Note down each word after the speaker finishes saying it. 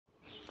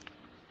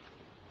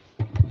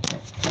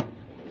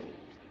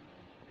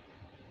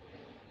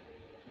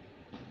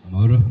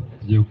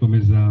tugiye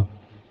gukomeza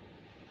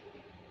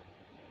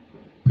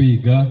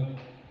kwiga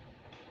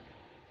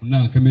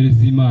indangakamere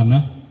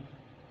z'Imana.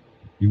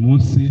 Uyu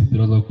munsi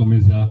turaza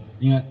gukomeza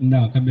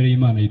indangakamere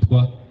y'Imana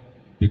yitwa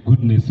the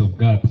goodness of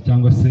God,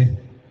 cyangwa se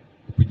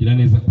kugira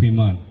neza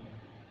kw'Imana.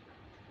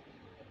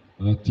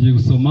 Tugiye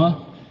gusoma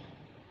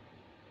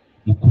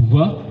mu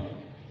Kuva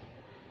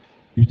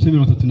ibice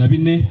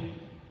 34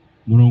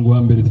 umurongo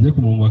wa mbere tujya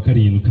ku murongo wa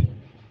 7.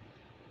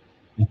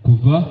 Mu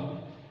Kuva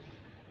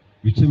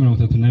ibice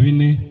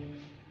 34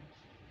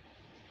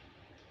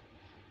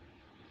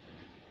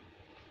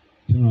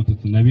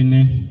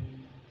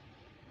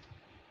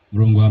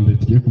 umurongo wa mbere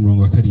tujya ku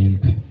murongo wa 7.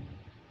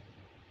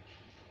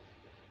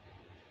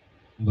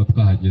 Ngo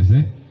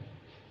twahageze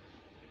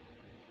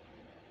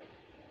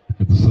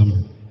dusome.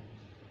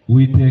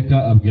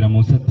 Uwiteka abwira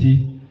Mose ati,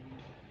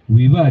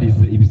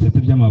 wibarize ibisate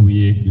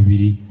by'amabuye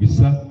bibiri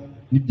bisa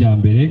n'ibya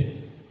mbere,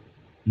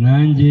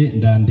 nanjye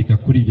ndandika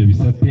kuri ibyo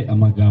bisate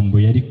amagambo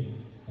yari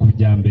ku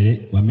bya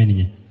mbere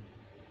wamennye.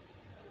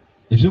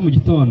 Ejo mu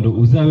gitondo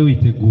uzabe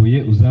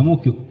witeguye,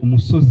 uzamuke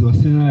umusozi wa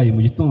Sinayi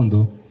mu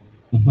gitondo,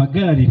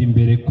 umpagararire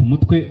imbere ku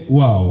mutwe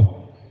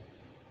wawo.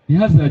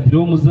 Ntihazagire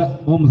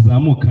uwo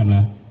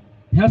muzamukana,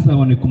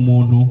 ntihazaboneke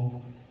umuntu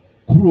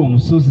kuri uwo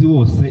musozi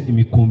wose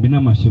imikumbi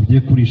n'amashyo bye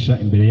kurisha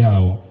imbere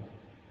yawo.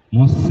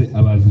 Mose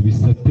abaza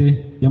ibisate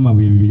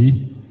by'amabuye bibiri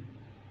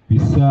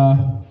bisa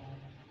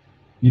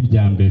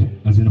n'ibya mbere,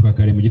 azinduka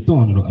kare mu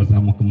gitondo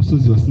azamuka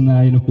umusozi wa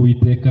Sinayi no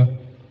kuwiteka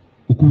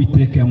uko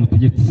Uwiteka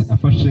yamutegetse,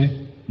 afashe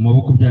mu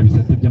maboko bya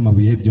bisate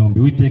by'amabuye byombi.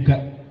 Uwiteka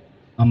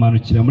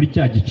amanukira muri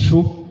cya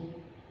gicu,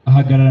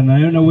 ahagarara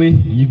nayo nawe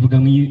yivuga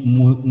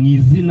mu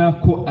izina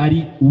ko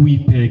ari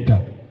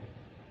Uwiteka.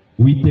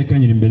 Uwiteka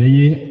anyura imbere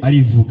ye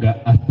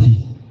arivuga ati,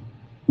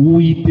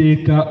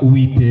 Uwiteka,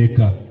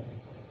 Uwiteka,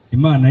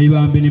 Imana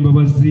y'ibambe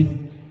n'imbabazi,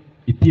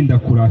 itinda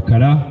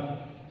kurakara,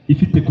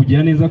 ifite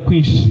kugira neza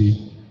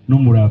kwinshi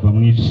n'umurava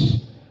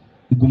mwinshi,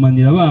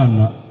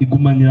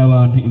 igumanira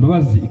abantu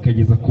imbabazi,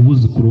 ikageza ku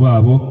buzukuru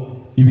babo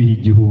ibihe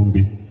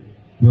 1000.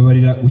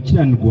 Ibabarira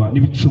gukiranirwa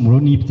n'ibicumuro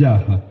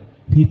n'ibyaha,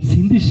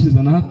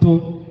 ntitsindishiriza na hato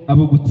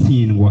abo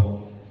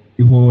gutsindwa.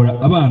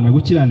 Ihora abana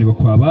gukiranirwa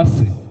kwa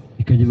base,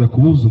 ikageza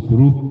ku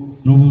buzukuru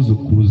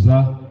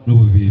n'ubuzukuruza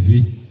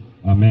n'ubuvivi.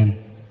 Amen.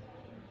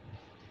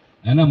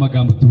 Aya ni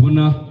amagambo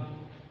tubona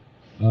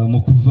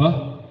mu Kuva.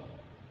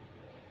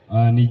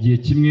 Ni igihe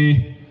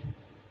kimwe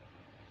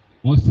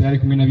Mose yari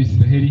kumwe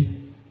n'Abisiraheli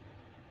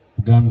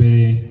bwa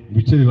mbere mu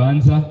bice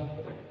bibanza,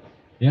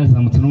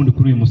 yazamutse n'ubundi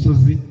kuri uyu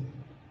musozi.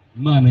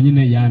 Imana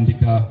nyine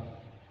yandika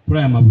kuri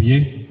aya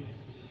mabuye,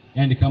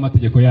 yandikaho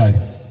amategeko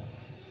yayo.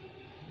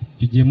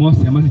 Icyo gihe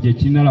Mose yamaze igihe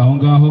kinini ari aho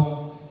ngaho,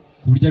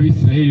 ku buryo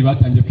Abisiraheli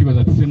batangiye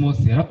kwibaza ati, se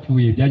Mose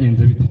yarapfuye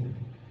byagenze bite?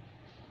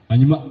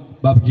 Hanyuma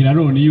babwira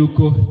Aroni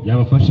yuko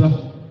yabafasha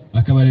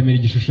akabaremera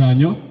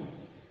igishushanyo,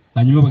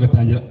 hanyuma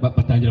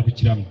batangira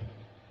kukiramya.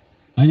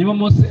 Hanyuma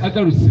Mose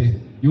agarutse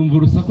yumva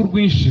urusaku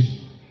rwinshi,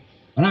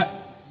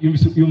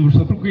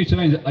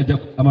 ajya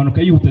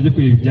amanuka yihuta ajya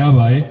kureba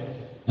ibyabaye,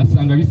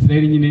 asanga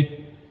Abisiraheli nyine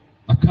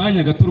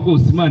akanya gato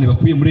rwose Imana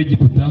ibakuye muri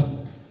Egiputa,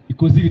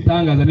 ikoze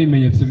ibitangaza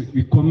n'ibimenyetso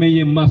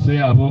bikomeye mu maso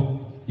yabo,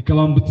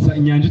 ikabambutsa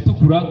inyanja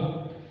itukura.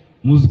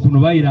 Muzi ukuntu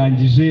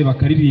bayirangije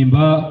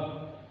bakaririmba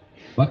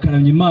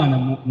bakaramya Imana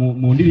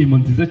mu ndirimbo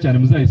nziza cyane,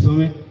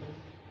 muzayisome.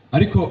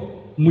 Ariko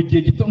mu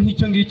gihe gito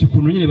nk'icyo ngicyo,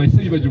 ukuntu nyine bahise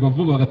bibagirwa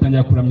vuba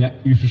bagatangira kuramya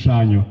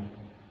ibishushanyo.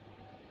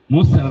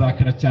 Mose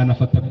ararakara cyane,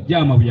 afata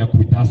bya mabuye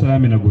yakubita hasi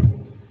aramenagura.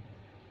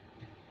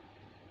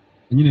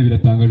 Nyine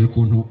biratangaje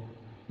ukuntu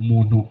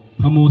umuntu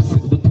nka Mose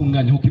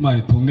udatunganye nk'uko Imana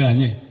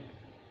itunganye,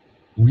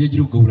 uburyo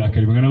agira ubwo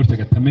burakari bungana gutya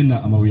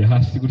agatamena amabuye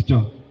hasi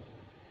gutyo.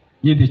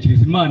 Nyine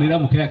ntekereza Imana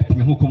iramuka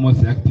yakitinga nk'uko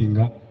Mose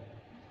yakitinga,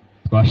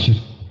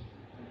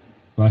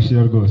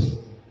 twashira rwose.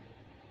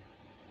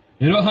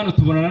 Rero hano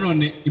tubona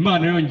nanone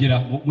Imana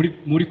yongera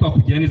muri kwa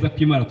kugira neza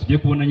kw'Imana tugiye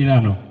kubona nyine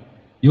hano,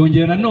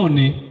 yongera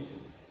nanone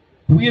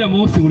kubwira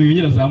Mose ngo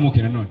yongere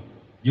azamuke, nanone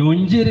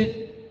yongere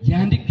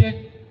yandike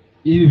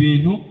ibi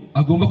bintu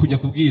agomba kujya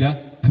kubwira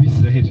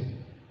Abisiraheli.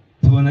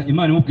 Tubona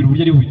Imana imubwira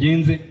uburyo ari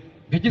bugenze.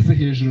 Ageze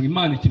hejuru,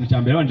 Imana ikintu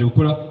cya mbere yabanje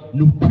gukora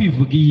ni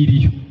ukwivuga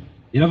iyiriyo.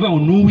 Iravuga ngo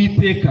ni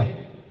Uwiteka,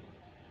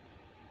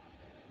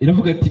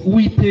 iravuga ati,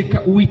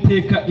 Uwiteka,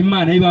 Uwiteka,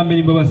 Imana y'ibambe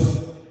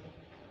n'imbabazi,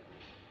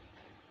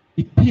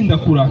 itinda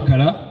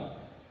kurakara,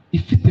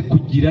 ifite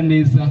kugira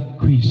neza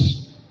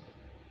kwinshi.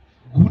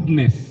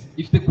 Goodness,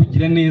 ifite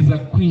kugira neza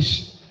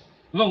kwinshi.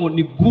 Bivuga ngo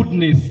ni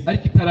goodness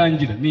ariko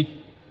itarangira, ni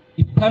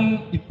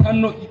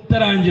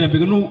itarangira,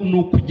 mbega ni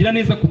ukugira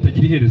neza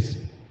kutagira iherezo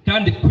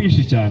kandi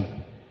kwinshi cyane.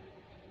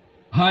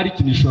 Hari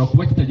ikintu gishobora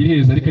kuba kitagira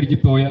iherezo ariko ari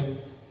gitoya,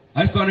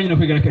 ariko hano nyine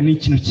kwegaragara ni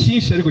ikintu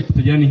cyinshi ariko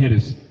kitagira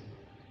n'iherezo.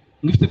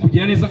 Ifite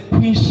kugira neza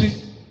kwinshi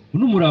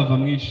n'umurava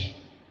mwinshi.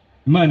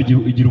 Imana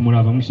igira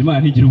umurava mwinshi, Imana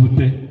ntigira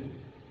ubute.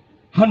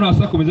 Hano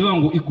hasi hakomeza bavuga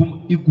ngo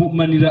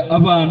igumanira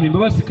abantu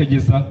imbabazi,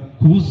 ikageza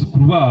ku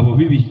buzukuru babo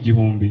bibihe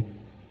 1000.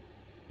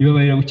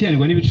 Ibabarira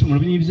gukiranirwa n'ibicumuro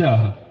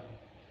n'ibyaha.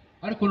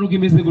 Ariko nubwo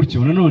imeze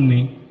gutyo,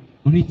 nanone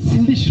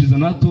ntitsindishiriza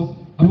na hato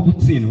abo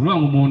gutsindwa. Uvuga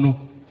ngo umuntu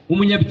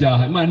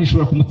umunyabyaha Imana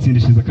ntishobora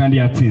kumutsindishiriza kandi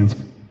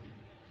yatsinzwe.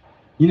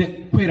 Nyine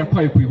kwera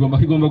kwayo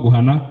kwigomba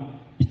guhana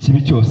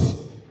ikibi cyose.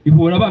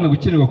 Ihora abana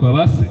gukenerwa kwa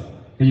base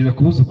kageza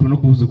kubuzukuru no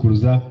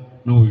kubuzukuruza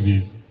no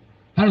bubiri.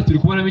 Hano turi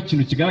kubonamo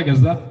ikintu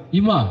kigaragaza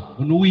Imana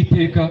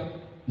n'Uwiteka,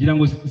 ngira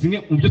ngo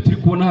zimwe mu byo turi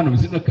kubona hano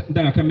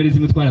indangakamere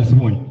zimwe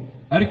twarazibonye,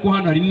 ariko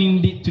hano hari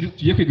n'indi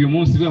tugiye kwiga uyu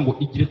munsi ivuga ngo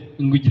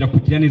igira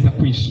kugira neza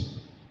kwinshi.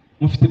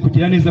 Mufite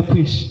kugira neza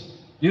kwinshi.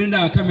 Niyo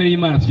indangakamere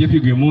y'Imana tugiye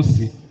kwiga uyu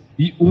munsi.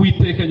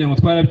 Uwiteka ngira ngo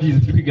twarabyize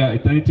turi kwiga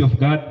eternity of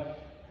God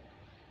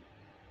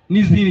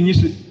n'izindi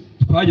nyinshi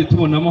twagiye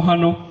tubonamo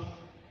hano,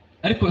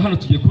 ariko hano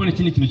tugiye kubona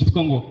ikindi kintu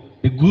cyitwa ngo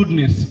the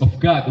goodness of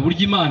God,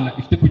 uburyo Imana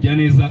ifite kugira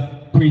neza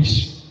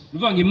kwinshi.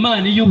 Nuvuga ngo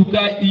Imana iyo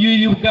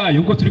iri ubwayo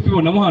nk'uko turi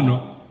kubibonamo hano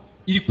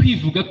iri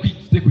kwivuga ko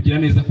ifite kugira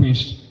neza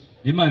kwinshi.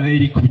 Imana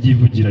iri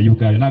kubyivugira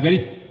y'ubwayo, ntabwo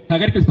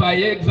ari twe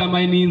twaye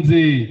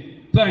examininze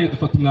twaye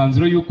dufata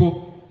umwanzuro yuko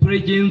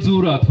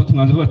turagenzura dufata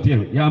umwanzuro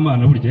batero ya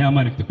Mana burya ya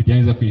Mana ifite kugira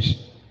neza kwinshi.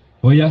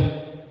 Oya,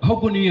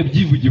 ahubwo niyo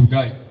yabyivugiye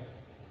ubwayo,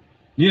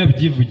 niyo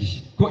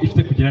yabyivugiye ko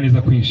ifite kugira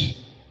neza kwinshi.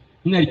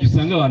 Nyine hari igihe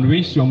usanga abantu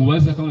benshi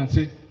bamubaza ko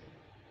nse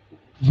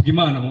vuga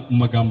Imana mu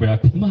magambo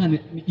yati Imana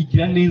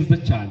igira neza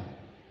cyane,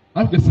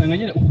 ariko ugasanga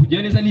nyine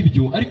ukugira neza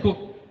nibyo, ariko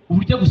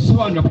uburyo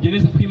gusobanura kugira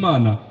neza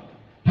kw'Imana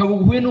ntabwo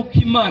guhuye n'uko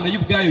Imana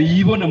y'ubwayo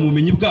yibona mu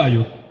bumenyi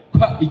bwayo ko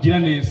igira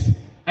neza.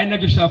 Ari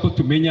nabyo ashaka ko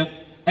tumenya,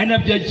 ari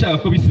nabyo yashaka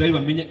ko Abisirayeli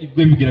bamenya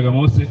ibyo bibwiraga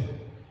Mose.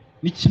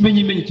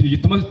 N'ikimenyimenyi ikintu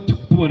gituma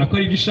tubona ko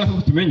ari ibyo ishaka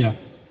ko tumenya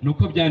ni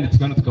uko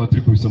byanditswe hano tukaba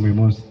turi kubisoma uyu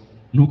munsi.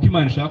 Ni uko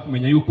Imana ishaka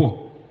kumenya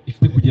yuko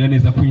ifite kugira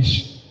neza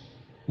kwinshi,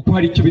 kuko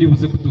hari icyo biri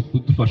buze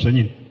kudufasha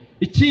nyine.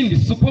 Ikindi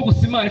si uko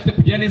gusa Imana ifite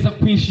kugira neza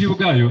kwinshi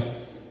y'ubwayo,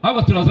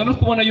 ahubwo turaza no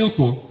kubona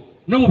yuko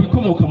no mu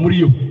bikomoka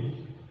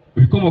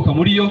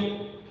muri yo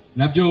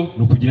nabyo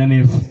ni ukugira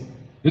neza.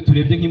 Iyo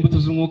turebye nk'imbuto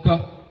z'umwuka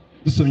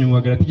dusomye mu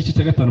Bagalatiya igice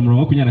cya 5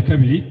 umurongo wa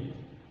 22,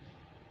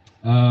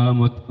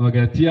 mu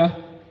Bagalatiya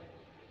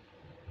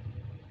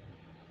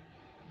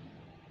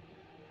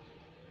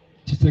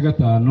igice cya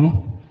 5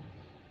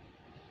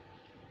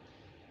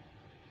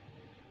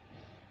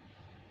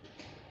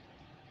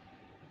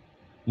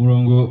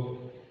 umurongo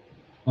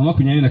wa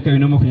 22 na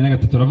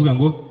 23 aravuga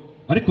ngo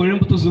ariko rero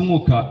imbuto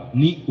z'umwuka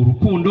ni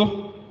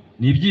urukundo,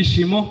 ni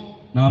ibyishimo,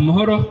 ni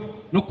amahoro,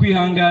 no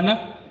kwihangana,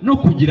 no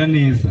kugira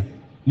neza,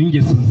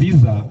 n'ingeso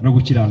nziza, no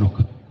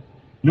gukiranuka,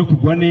 no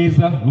kugwa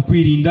neza, no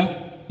kwirinda.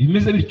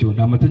 Bimeze bityo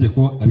nta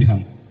mategeko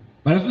abihana.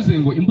 Baravuze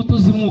ngo imbuto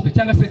z'umwuka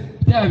cyangwa se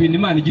bya bintu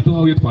Imana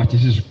igiduhaho iyo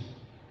twakijijwe,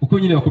 uko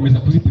nyine bakomeza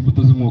kuzita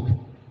imbuto z'umwuka.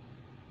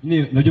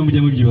 Nyine nabyo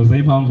mujye mubyibazaho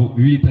impamvu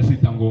Bibiliya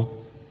itasita ngo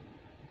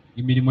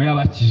imirimo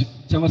y'abakijijwe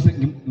cyangwa se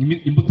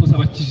imbuto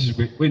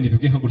z'abakijijwe wenda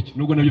bivuge nka gutyo,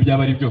 nubwo nabyo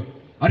byaba ari byo,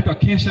 ariko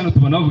akenshi hano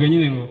tubona bavuga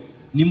nyine ngo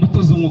ni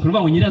imbuto z'umwuka.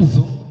 Nuvuga ngo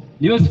nyirazo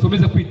niyo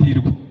zikomeza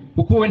kwitirirwa,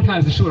 kuko we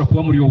ntazishobora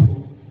kuba muri wowe.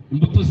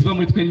 Imbuto ziva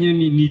muri twe nyine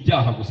ni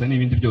ibyaha gusa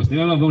n'ibindi byose.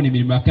 Niyo mpamvu ni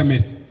imirimo ya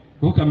kamere,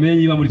 kuko kamere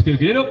yiba muri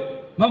twebwe. Rero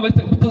mpamvu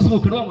imbuto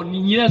z'umwuka nuvuga ngo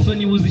ni nyirazo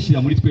niwe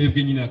uzishyira muri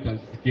twebwe, nyine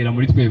akazikera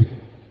muri twebwe.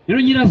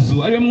 Rero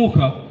nyirazo ariwe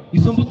mwuka,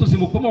 izo mbuto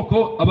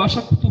zimukomokaho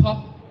abasha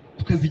kuduha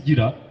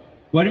tukazigira.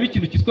 Wareba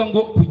ikintu cyitwa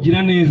ngo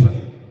kugira neza,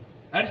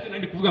 ariko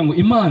nandi kuvuga ngo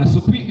Imana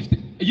so ifite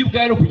iyo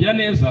ubwayo kugira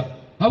neza,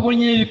 ahubwo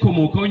nyine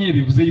bikomokaho nyine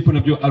bivuze yuko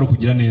nabyo ari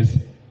ukugira neza,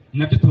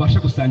 nabyo tubasha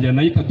gusangira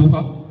nayo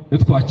ikaduha. Iyo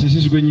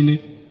twakijijwe nyine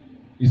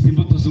izi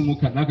mbuto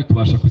z'umwuka natwe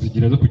tubasha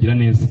kuzigira zo kugira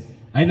neza.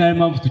 Ari nayo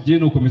mpamvu tugiye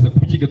no gukomeza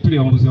kubyiga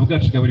tureba mu buzima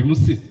bwacu bwa buri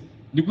munsi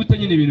ni gute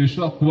nyine ibintu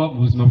bishobora kuba mu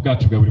buzima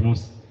bwacu bwa buri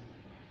munsi.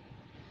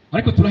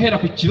 Ariko turahera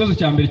ku kibazo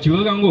cya mbere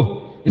kivuga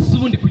ngo ese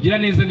ubundi kugira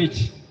neza ni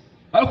iki?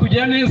 Ariko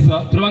kugira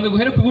neza turabanza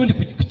guhera ku bundi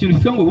ku kintu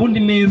cyitwa ngo ubundi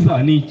neza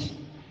ni iki?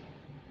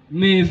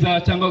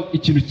 Neza cyangwa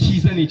ikintu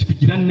cyiza ni iki?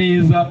 Kugira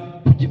neza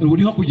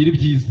uriho kugira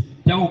ibyiza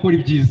cyangwa gukora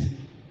ibyiza.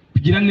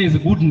 Kugira neza,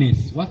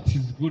 goodness. What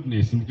is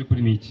goodness mu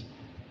by'ukuri ni iki?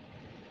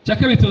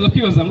 Cyakabiri tuza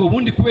kwibaza ngo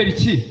ubundi kubera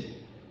iki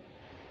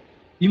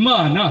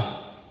Imana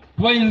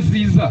kuba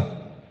nziza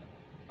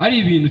ari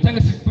ibintu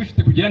cyangwa se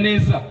kubifite kugira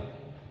neza,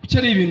 kuko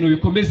ari ibintu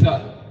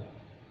bikomeza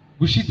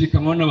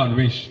gushidikanywaho n'abantu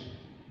benshi.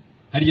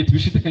 Hari igihe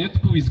tubishidikanyaho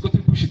tukubizi ko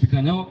turi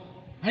kubishidikanyaho,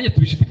 hari igihe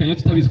tubishidikanyaho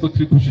tutabizi ko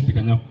turi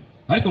kubishidikanyaho.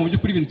 Ariko mu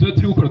by'ukuri ibintu tuba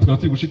turi gukora tukaba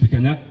turi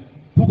gushidikanya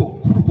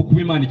kuri uko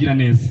kuba Imana igira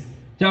neza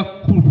cyangwa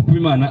kuri uko kuba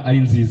Imana ari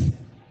nziza.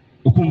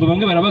 Ukumva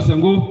bamwe barabaza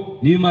ngo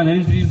niba Imana ari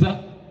nziza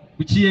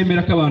kuki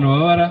yemera ko abantu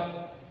babara,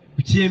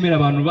 kuki yemera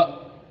abantu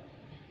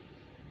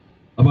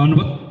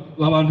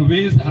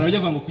beza. Hari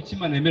abavuga ngo kuki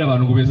Imana yemera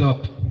abantu ngo beza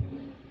bapfa,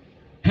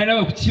 hari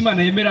n'abavuga kuki Imana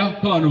yemera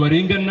ko abantu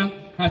barengana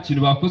nta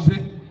kintu bakoze,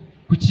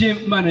 kuki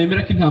Imana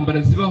yemera ko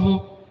intambara zibaho,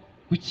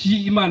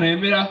 kuki Imana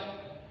yemera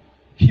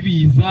ko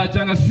ibiza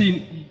cyangwa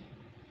se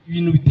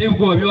ibintu biteye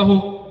ubwoba bibaho,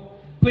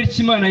 kubera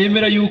iki Imana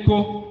yemera yuko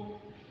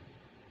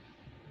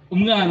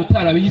umwana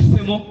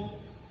utarabihisemo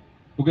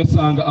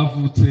ugasanga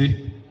avutse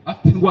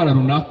afite indwara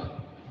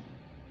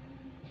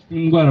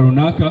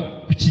runaka,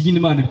 kuki nyine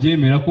Imana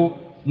ibyemera ko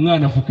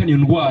umwana avukana iyo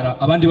ndwara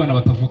abandi bana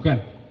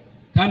batavukana,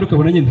 kandi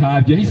ukabona nyine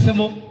ntabyo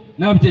yahisemo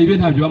n'ababyeyi be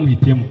ntabyo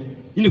bamuhitiyemo.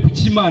 Nyine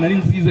kuki Imana ari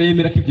nziza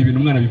yemera ko ibyo bintu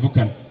umwana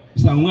bivukana.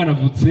 Usanga umwana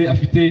avutse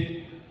afite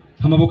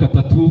nk'amaboko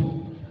 3,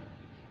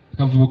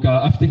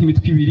 akavuka afite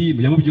nk'imitwe ibiri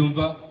mujya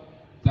mubyumva,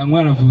 cyangwa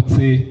umwana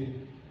avutse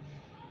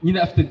nyine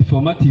afite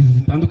deformities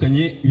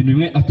zitandukanye, ibintu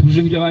bimwe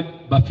atuje nk'ibyo abandi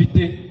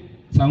bafite,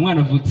 cyangwa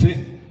umwana avutse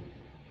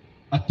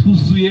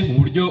atuzuye mu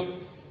buryo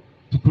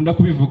dukunda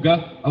kubivuga,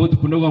 abo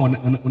dukunda kuvuga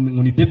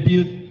ngo ni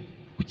debile.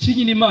 Kuki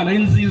nyine Imana ari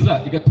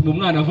nziza igatuma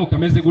umwana avuka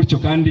ameze gutyo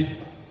kandi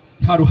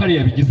nta ruhare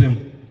yabigizemo?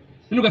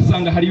 None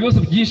ugasanga hari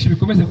ibibazo byinshi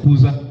bikomeza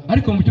kuza,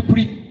 ariko mu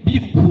by'ukuri biri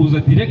kuza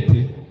direct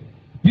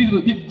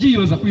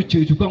byibaza kuri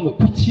icyo kintu ngo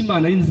kuki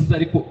Imana ari nziza,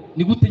 ariko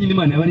ni gute nyine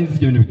Imana yaba ari nziza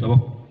ibyo bintu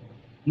bikabaho?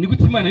 Ni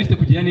gute Imana ifite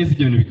kugira neza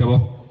ibyo bintu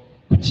bikabaho?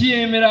 Kuki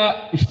yemera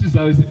inshuti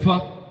zawe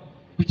zipfa?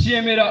 Kuki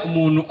yemera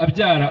umuntu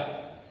abyara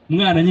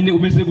umwana nyine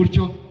umeze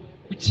gutyo?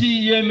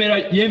 Kuki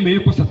yemeye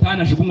ko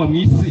Satani ajugunywa mu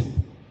isi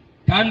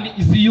kandi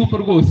izi yuko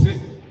rwose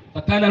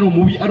Satani ari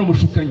umubi, ari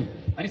umushukanyi,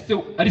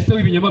 ari se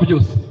w'ibinyoma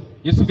byose?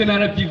 Yesu ubwe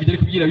narabyivugira ari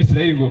kubwira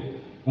Abisirayeli ngo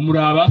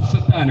umuraba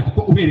Satani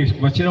kuko uhereye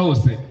kuva kera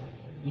hose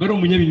ngo ari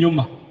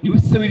umunyabinyoma, niwe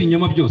se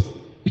w'ibinyoma byose.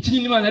 Iki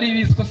nyine Imana ari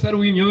ibizi ko ari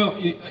uw'ibinyoma,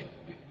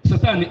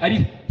 Satani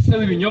ari se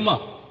w'ibinyoma,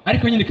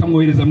 ariko nyine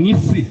ikamwohereza mu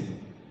isi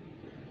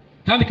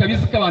kandi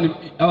kabizi ko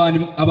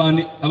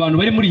abantu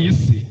bari muri iyi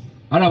si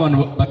ari abantu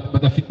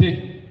badafite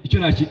icyo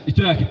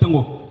nakita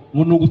ngo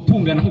ni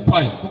ugutungana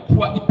kwayo, ko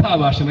kuba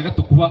itabasha na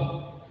gato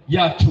kuba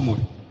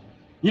yacumura.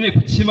 Nyine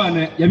kuki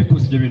Imana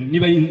yabikoze ibyo bintu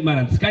niba ari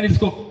Imana nziza? Kandi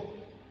ko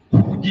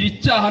kugira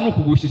icyaha ni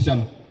ukugusha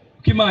ishyano,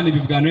 kuko Imana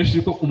ibibwana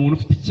henshi ko umuntu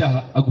ufite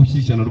icyaha agusha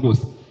ishyano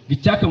rwose,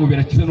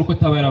 icyakamubera cyiza nuko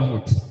ataba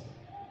yaravutse.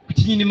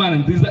 Kuki nyine Imana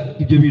nziza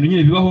ibyo bintu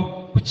nyine bibaho?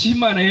 Kuki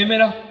Imana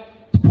yemera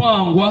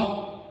twangwa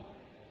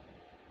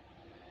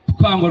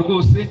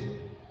rwose,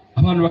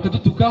 abantu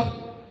bakadutuka,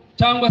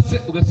 cyangwa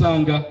se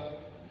ugasanga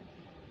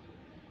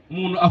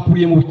umuntu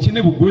akuriye mu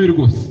bukene bugoye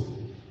rwose.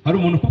 Hari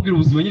umuntu ukubwira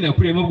ubuzima nyine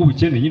yakuriyemo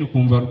bw'ubukene, nyine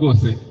ukumva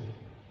rwose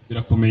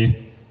birakomeye,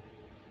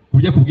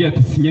 ujya kubwira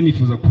ati sinya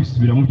nifuza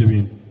kubisubiramo ibyo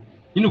bintu.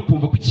 Nyine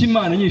ukumva kuki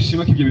Imana nyine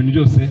ishima ko ibyo bintu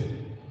byose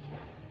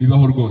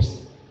bibaho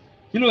rwose.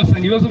 Nyine ugasanga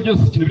ibibazo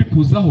byose ikintu biri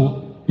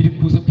kuzaho, biri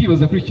kuza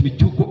kwibaza kuri ikintu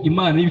cy'uko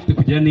Imana niba ifite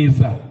kugira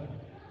neza.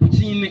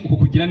 Kuki nyine uko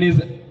kugira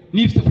neza,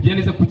 niba ifite kugira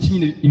neza, kuki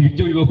nyine ibi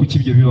byo bibaho, kuki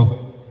ibyo bibaho?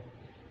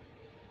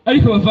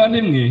 Ariko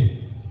bavandimwe,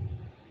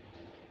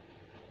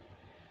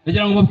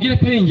 ndagira ngo mubwire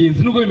ko ari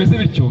ingenzi nubwo bimeze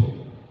bityo.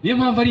 Niyo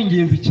mpamvu ari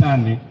ingenzi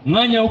cyane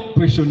umwanya wo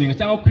questioning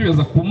cyangwa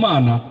kwibaza ku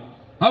Mana,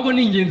 ahubwo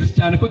ni ingenzi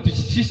cyane ko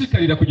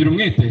dushishikarira kugira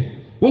umwete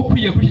wo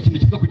kwiga kuri iki kintu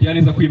cyitwa kugira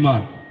neza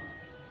kw'Imana.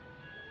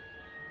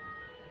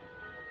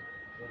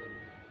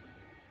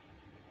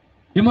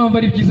 Niyo mpamvu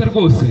ari byiza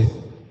rwose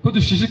ko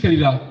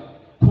dushishikarira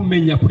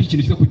kumenya kuri iki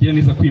kintu cyitwa kugira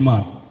neza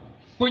kw'Imana,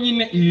 ko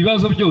nyine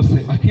ibibazo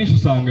byose akenshi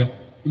usanga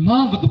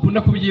impamvu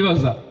dukunda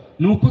kubyibaza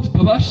ni uko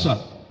tutabasha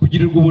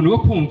kugirirwa ubuntu bwo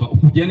kumva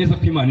ukugira neza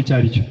kw'Imana icyo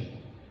ari cyo.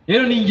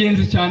 Rero ni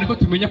ingenzi cyane ko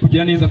tumenya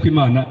kugira neza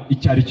kw'Imana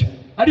icyo ari cyo,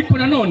 ariko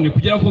nanone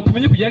kugira ngo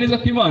tumenye kugira neza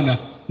kw'Imana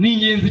ni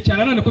ingenzi cyane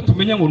nanone ko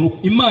tumenya ngo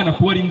Imana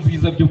kuba ari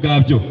nziza byo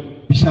ubwabyo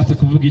bishatse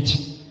kuvuga iki.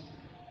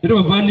 Rero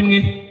bavandimwe,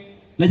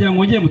 nagira ngo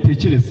mwongere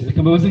mutekereze,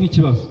 reka mbabaze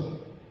nk'ikibazo.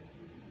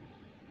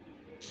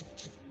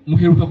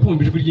 Muheruka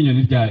kumva ijwi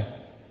ry'inyoni ryayo?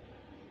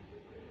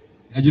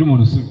 Hagira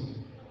umuntu usubiza.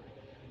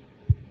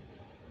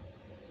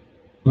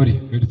 Bori,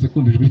 uherutse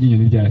kumva ijwi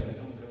ry'inyoni ryayo?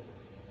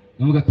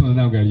 No mu gatondo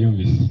ntabwo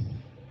yaryumvise.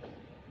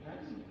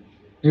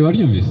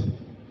 Waryumvise?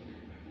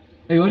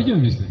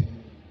 Waryumvise?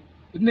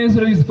 Neza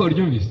urabizi ko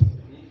waryumvise?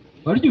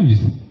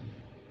 Waryumvise?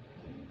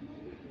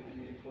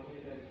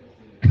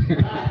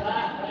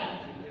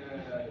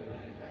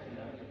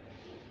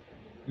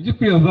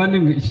 By'ukuri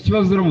bavandimwe, iki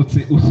kibazo uramutse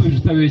usubije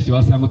utabeshye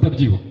wasanga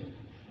utabyibuka.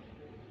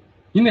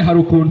 Nyine hari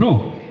ukuntu,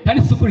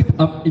 kandi si ukuri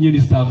inyoni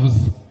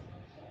zavuze.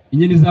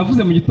 Inyoni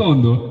zavuze mu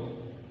gitondo,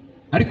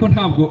 ariko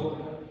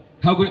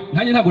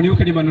nanjye ntabwo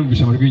nibuka niba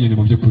numvisha amajwi y'inyoni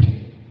mu by'ukuri,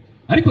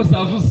 ariko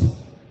zavuze.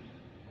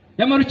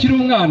 Nyamara ukiri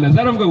umwana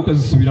zaravuga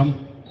ukazisubiramo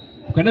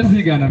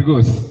ukanazigana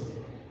rwose.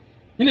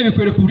 Nyine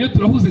bikwereka uburyo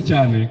turahuze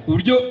cyane, ku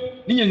buryo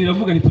n'inyoni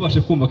iravuga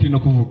ntitubashe kumva kiri no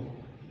kuvuga,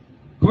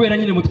 kubera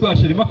nyine umutwe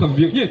wacu harimo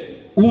akavuyo.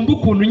 Wumva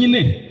ukuntu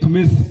nyine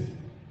tumeze,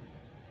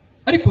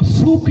 ariko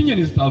si uko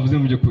inyoni zitavuze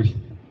mu by'ukuri.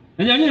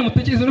 Nagira nyine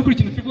mutekereze no kuri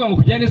ikintu turi kuvuga ngo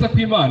kugira neza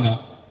kw'Imana,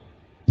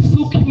 si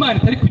uko Imana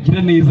itari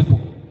kugira neza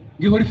koko,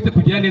 ngo ihora ifite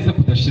kugira neza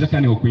kudashira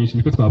kandi ngo kwinshi,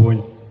 niko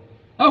twabonye.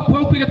 Aho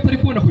kuba kwiga tutari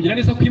kubona kugira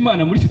neza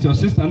kw'Imana muri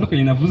situation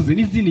zitandukanye navuze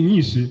n'izindi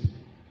nyinshi,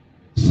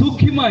 si uko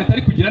Imana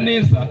itari kugira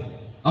neza,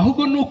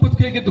 ahubwo ni uko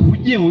twebwe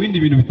duhugiye mu bindi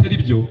bintu bitari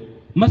byo,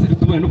 maze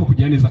bitubone no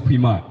kugira neza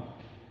kw'Imana.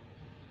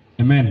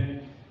 Amen.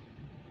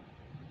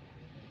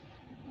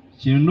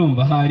 Ikintu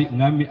ndumva hari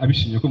umwami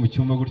abishimye ko mu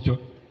cyumba gutyo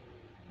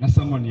na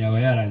Samoni yaba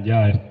yarangiye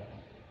ahari,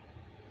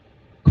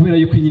 kubera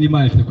yuko nyine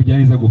Imana ifite kugira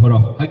neza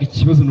guhoraho. Haga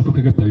ikibazo nuko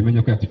twebwe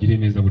tutabimenya ko yatugiriye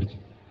neza buryo.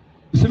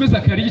 Dusome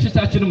Zakariya igice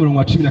cya 9 umurongo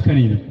wa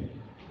 17.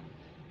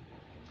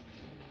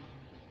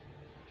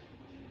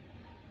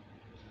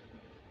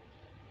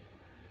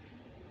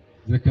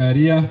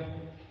 Zakariya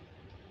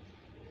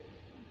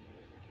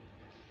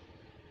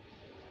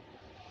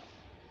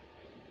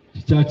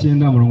cya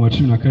 9 umurongo wa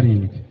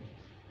 17.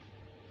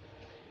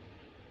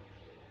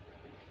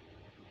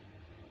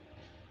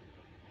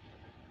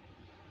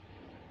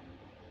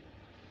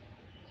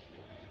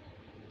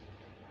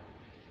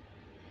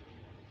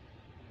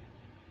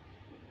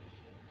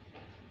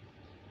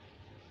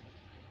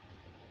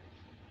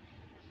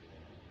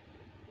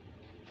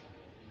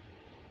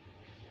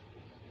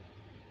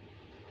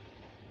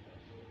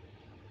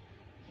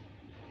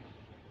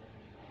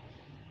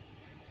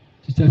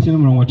 cyakira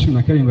umurongo wa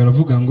 17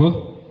 aravuga ngo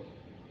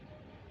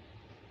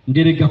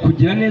ngereka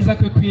kugira neza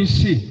kwe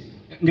kwinshi,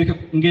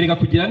 ngereka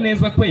kugira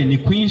neza kwe ni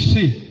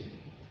kwinshi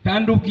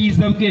kandi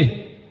ubwiza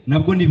bwe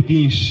nabwo ni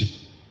bwinshi.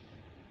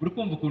 Uri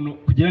kumva ukuntu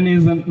kugira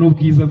neza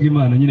n'ubwiza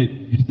bw'Imana nyine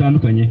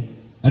bitandukanye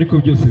ariko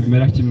byose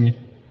bimera kimwe.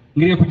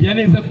 Ngereka kugira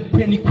neza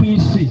kwe ni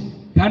kwinshi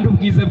kandi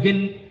ubwiza bwe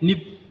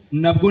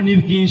nabwo ni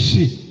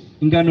bwinshi.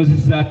 Ingano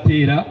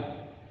zizatera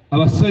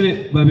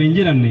abasore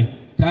babengerane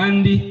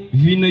kandi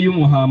vino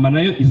y'umuhama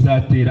nayo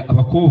izatera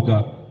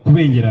abakobwa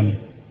kubengerana.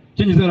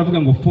 Cyongereza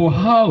baravuga ngo for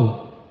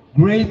how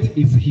great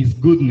is his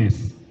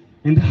goodness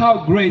and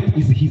how great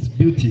is his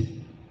beauty.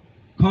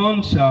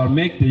 Corn shall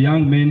make the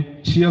young men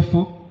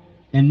cheerful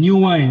and new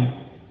wine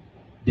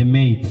the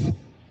maids.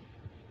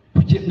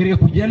 Ngereka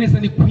kugira neza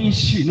ni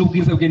kwinshi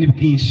n'ubwiza bwe ni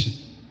bwinshi.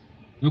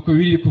 Nuko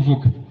biri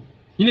kuvuga.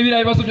 Nyine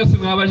biriya bibazo byose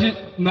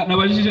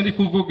nabajije ndi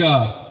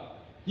kuvuga.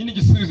 Nyine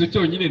igisubizo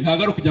cyonyine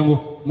ntago ari kugira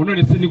ngo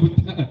none se ni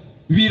gute.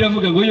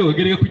 Biravuga ngo yo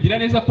ngereka kugira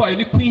neza kwayo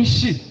ni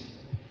kwinshi.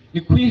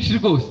 Ni kwinshi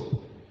rwose.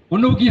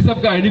 N'ubwiza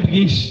bwayo ni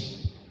bwinshi.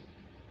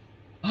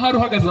 Ahari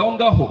uhagaze aho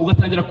ngaho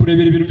ugatangira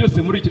kurebera ibintu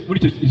byose muri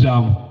icyo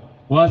ijambo,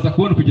 waza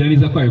kubona kugira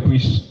neza kwayo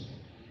kwinshi.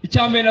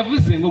 Icyambere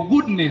navuze ngo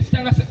goodness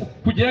cyangwa se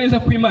kugira neza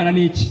kw'Imana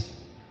ni iki?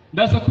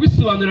 Ndaza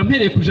kubisobanura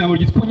mpereye ku ijambo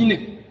ryitwa nyine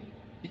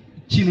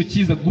ikintu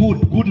cyiza,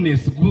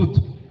 goodness, good.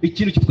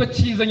 Ikintu cyitwa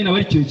cyiza nyine aba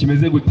ari ikintu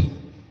kimeze gute?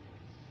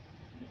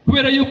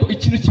 Kubera yuko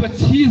ikintu kiba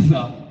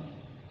cyiza,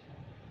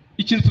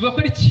 ikintu tuvuga ko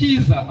ari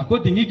cyiza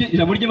according n'ibyo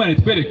ijambo ry'Imana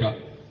ritwereka,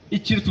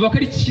 ikintu tuvuga ko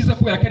ari cyiza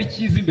kubera ko ari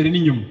cyiza imbere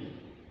n'inyuma.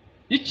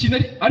 Ikintu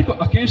ariko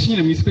akenshi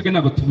nyine mu isi twebwe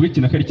ntabwo tuvuga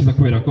ikintu ko ari cyiza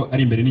kubera ko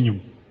ari imbere n'inyuma.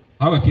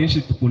 Ahubwo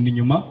akenshi dukunda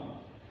inyuma,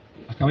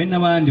 akaba ari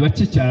n'abandi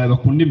bake cyane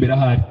bakunda imbere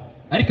ahari.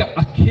 Ariko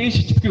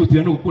akenshi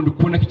kitwihutira no gukunda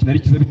kubona ko ikintu ari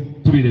cyiza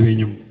tubirebeye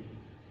inyuma.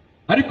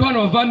 Ariko hano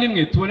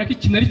bavandimwe tubona ko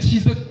ikintu ari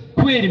cyiza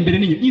kubera imbere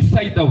n'inyuma,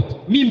 inside out,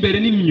 mo imbere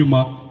n'inyuma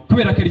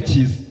kubera ko ari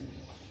cyiza.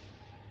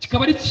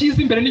 Kikaba ari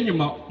cyiza imbere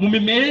n'inyuma mu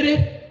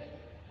mimerere,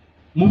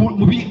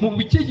 mu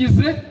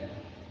bikigize,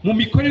 mu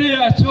mikorere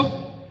yacyo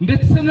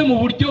ndetse no mu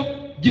buryo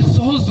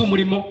gisohoza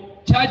umurimo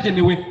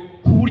cyagenewe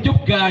ku buryo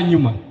bwa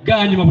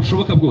nyuma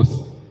bushoboka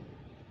bwose.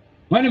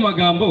 Mani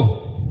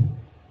magambo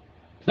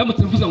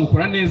ndamutse mvuza ngo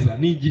ukora neza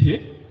ni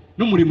igihe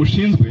n'umurimo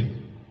ushinzwe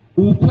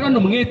uwukorana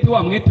umwete,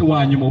 wa mwete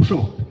wa nyuma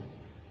ushoboka,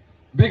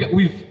 mbega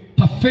with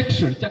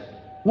perfection,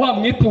 wa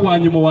mwete wa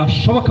nyuma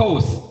washoboka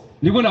wose,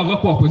 nibwo navuga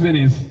ko wakoze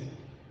neza.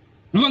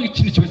 Nuvuga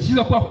ikintu kiba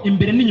cyiza ko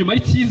imbere n'inyuma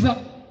ari cyiza,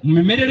 mu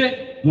mimerere,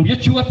 mu buryo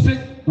cyubatse,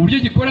 mu buryo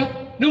gikora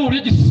no mu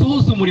buryo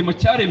gisohoza umurimo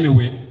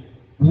cyaremewe,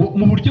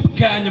 mu buryo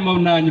bwa nyuma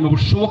na nyuma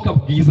bushoboka,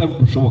 bwiza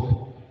bushoboka.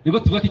 Nibwo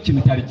tuvuga ko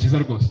ikintu cyari cyiza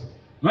rwose.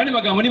 Mani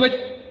magambo niba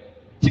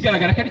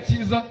kigaragara ko ari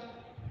cyiza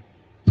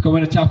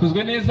tukabona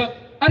cyakozwe neza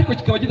ariko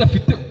kikaba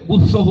kidafite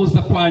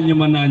gusohoza kwa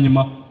nyuma na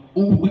nyuma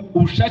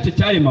ubushake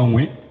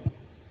cyaremanywe,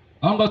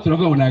 aho ngaho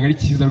turavuga ngo ntabwo ari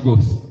cyiza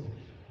rwose.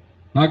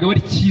 Ntabwo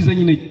ari cyiza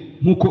nyine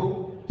nkuko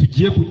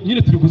tugiye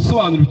nyine turi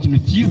gusobanura ikintu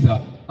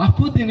cyiza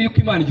according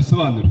y'uko Imana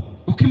igisobanura.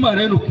 Uko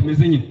Imana yo nuko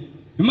imeze nyine.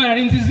 Imana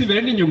ni nziza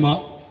imbere n'inyuma,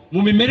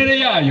 mu mimerere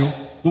yayo,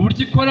 mu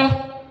buryo ikora,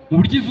 mu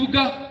buryo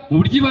ivuga, mu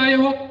buryo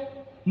ibayeho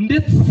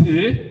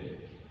ndetse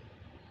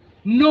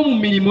no mu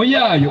mirimo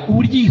yayo,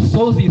 uburyo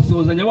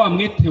isozanya wa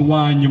mwete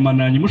wa nyuma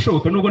na nyuma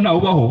ushoboka nubwo ntawe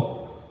ubaho.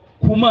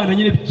 Ku Mana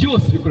nyine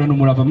byose bikorana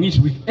umurava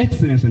mwinshi, with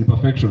excellence and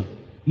perfection.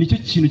 Nicyo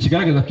kintu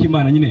kigaragaza ko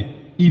Imana nyine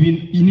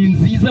ni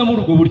nziza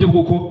muri ubwo buryo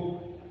bw'uko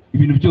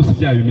ibintu byose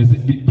byayo bimeze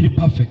biri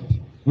perfect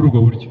muri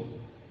ubwo buryo.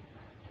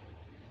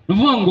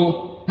 Nuvuga ngo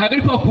ntabwo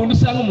ari kwa kundi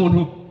usanga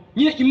umuntu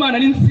nyine Imana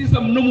ni nziza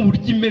no mu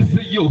buryo imeze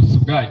yose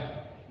ubwayo,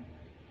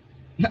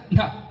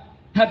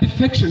 nta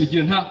defection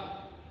igira,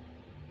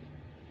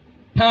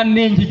 nta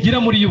nenge igira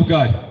muri yo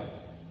ubwayo.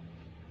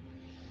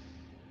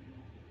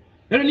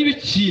 Rero niba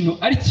ikintu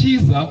ari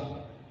cyiza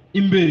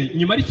imbere,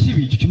 inyuma ari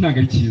kibi, icyo ntabwo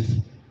ari cyiza.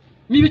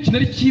 Niba ikintu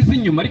ari cyiza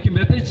inyuma ariko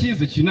imbere atari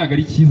cyiza, icyo ntabwo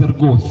ari cyiza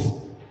rwose.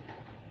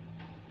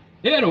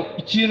 Rero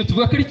ikintu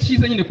tuvuga ko ari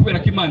cyiza nyine kubera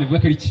ko Imana ivuga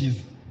ko ari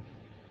cyiza.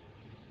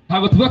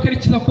 Ntabwo tuvuga ko ari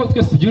cyiza kuko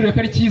twese tugirira ko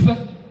ari cyiza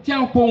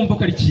cyangwa ko wumva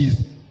ko ari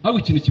cyiza. Ahubwo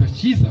ikintu kiba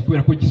cyiza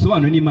kubera ko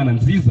gisobanuwe n'Imana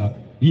nziza,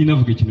 iyi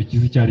navuga ikintu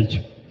cyiza icyo ari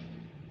cyo.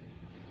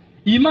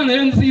 Iyi Mana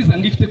rero nziza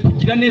ngo ifite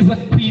kugira neza,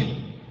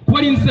 kuba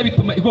ari nziza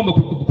bituma igomba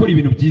gukora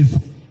ibintu byiza.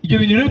 Ibyo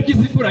bintu rero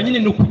byiza ikora nyine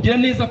ni ukugira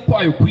neza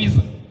kwayo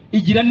kwiza.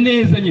 Igira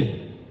neza nyine,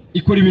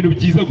 ikora ibintu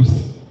byiza gusa.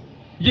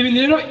 Ibyo bintu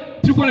rero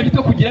turi kubona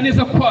byitwa kugira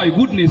neza kwayo,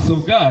 goodness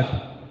of God,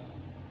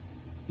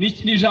 ni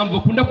ijambo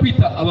bakunda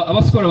kwita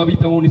abasikora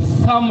babita ngo ni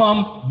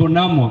summum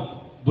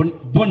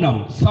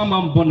bonum,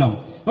 summum bonum.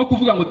 No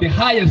kuvuga ngo the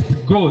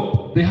highest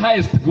God, the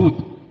highest good.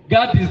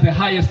 God is the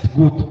highest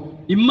good.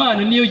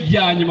 Imana niyo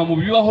ya nyuma mu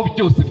bibaho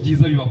byose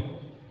byiza bibaho.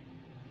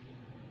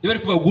 Iyo bari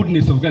kuvuga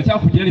goodness of God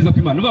cyangwa kugira neza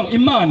kw'Imana, uvuga ngo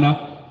Imana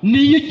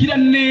niyo igira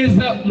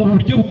neza mu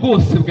buryo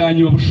bwose bwa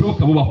nyuma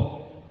bushoboka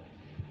bubaho.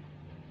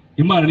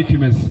 Imana niko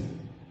imeze.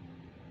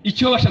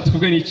 Icyo bashatse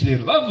kuvuga ni iki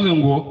rero? Bavuze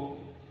ngo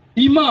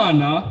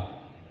Imana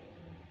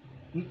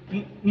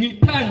mu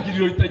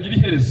itangiriro ritagira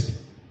iherezo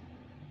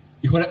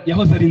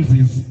yahoze ari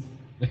nziza.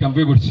 Reka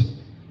mvuge gutya,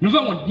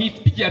 nuvuga ngo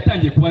ntifite igihe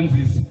yatangiye kuba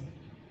nziza.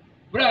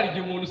 Buriya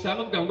igihe umuntu usanga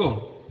avuga ngo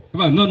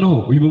noneho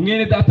uyu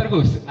mwene data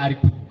rwose ari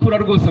gukura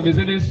rwose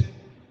ameze neza,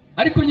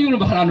 ariko nyine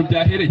urumva hari ahantu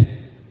byahereye.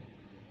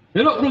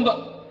 Rero urumva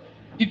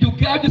ibyo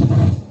ubwabyo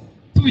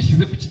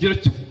tubishyize ku kigero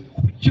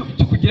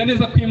cyo kugira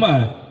neza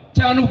kw'Imana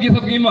cyangwa n'ubwiza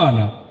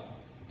bw'Imana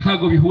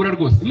ntabwo bihura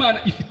rwose. Imana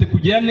ifite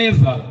kugira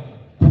neza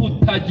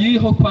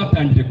kutagiriho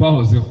twatangire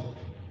kwahozeho.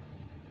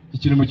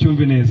 Ikintu mu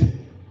cyumve neza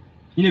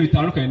nyine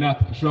bitandukanye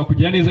natwe, ushobora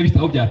kugira neza bifite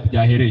aho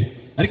byahereye,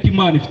 ariko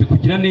Imana ifite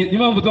kugira neza. Niyo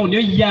mpamvu ngo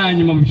niyo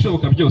yanyuma mu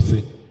bishoboka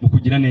byose mu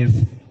kugira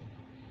neza.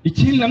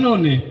 Ikindi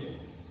nanone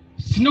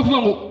si no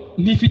kuvuga ngo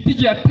ntifite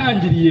igihe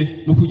yatangiriye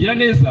mu kugira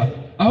neza,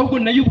 ahubwo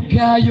nayo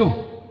ubwayo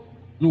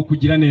ni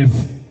ukugira neza.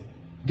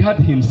 God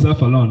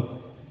himself alone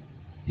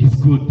is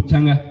good,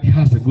 cyangwa he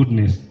has a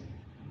goodness.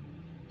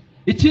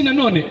 Ikindi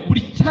nanone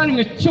buri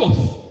cyaremwe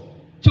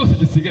cyose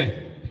gisigaye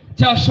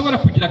cyashobora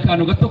kugira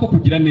akantu gato ko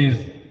kugira neza,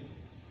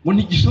 ngo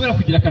ntigishobora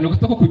kugira akantu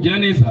gato ko kugira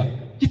neza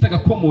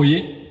kitagakomoye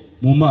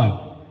mu Mana.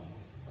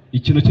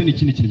 Ikintu cyo ni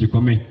ikindi kintu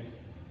gikomeye.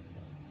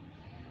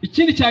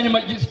 Ikindi cya nyuma,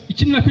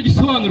 ikindi nacyo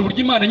gisobanura uburyo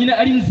Imana nyine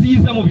ari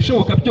nziza mu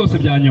bishoboka byose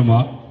bya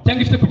nyuma,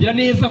 cyangwa ifite kugira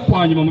neza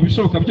kwa nyuma mu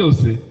bishoboka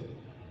byose,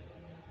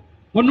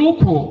 ngo ni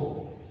uko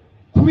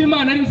kuba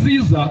Imana ari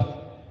nziza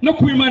no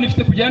kuba Imana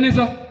ifite kugira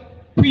neza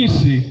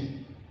kwinshi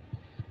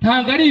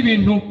ntabwo ari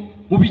ibintu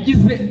mu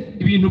bigize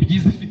ibintu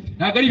byiza ifite,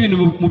 ntabwo ari ibintu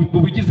mu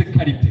bigize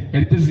karite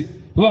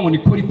kuvuga ngo ni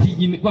quality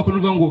nyine. Kuko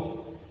nuvuga ngo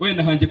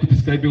wenda hanjye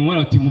kudescribe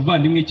umwana ati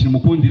umuvandimwe ikintu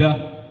mukundira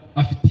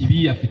afite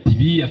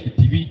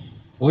ibi.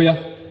 Oya,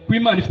 kuba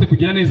Imana ifite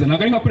kugira neza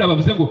ntabwo ari nka kuri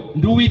abavuze ngo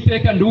ndi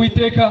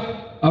Uwiteka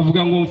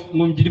avuga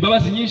ngo ngira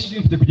imbabazi nyinshi,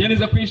 mfite kugira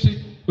neza kwinshi.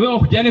 Kuvuga ngo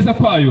kugira neza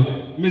kwayo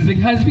meze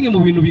nka zimwe mu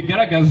bintu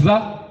bigaragaza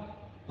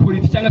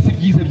quality cyangwa se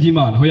byiza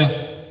by'Imana. Oya,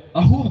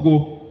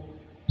 ahubwo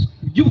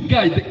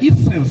y'ubwayo, the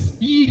essence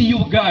y'iri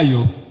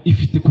ubwayo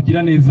ifite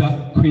kugira neza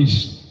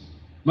kwinshi.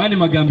 Mane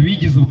magambo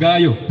bigize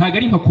ubwayo ntabwo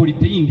ari nka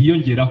quality yindi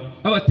yongeraho.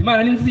 Abati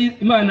Imana ni nziza,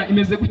 Imana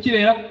imeze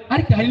gukirera,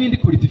 ariko hari n'indi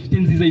quality ifite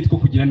nziza yitwa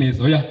kugira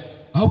neza. Oya,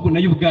 ahubwo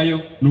nayo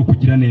ubwayo ni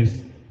ukugira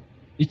neza.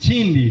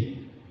 Ikindi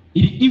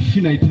iri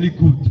infinitely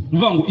good,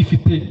 nuvuga ngo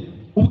ifite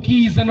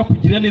ubwiza no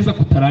kugira neza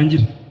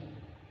kutarangira.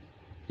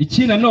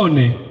 Ikindi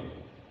nanone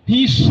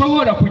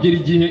ntishobora kugera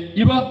igihe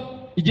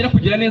igira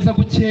kugira neza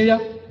gukeya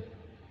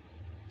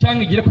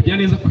cyangwa igira kugira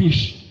neza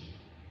kwinshi.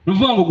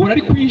 Nuvuga ngo gora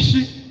ari kwinshi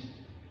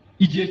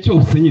igihe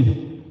cyose nyine,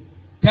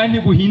 kandi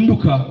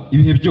guhinduka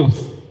ibihe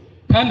byose,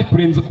 kandi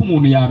kurenza ko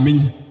umuntu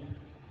yamenya.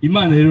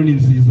 Imana rero ni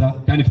nziza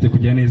kandi ifite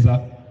kugira neza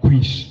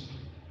kwinshi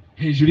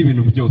hejuru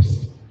y'ibintu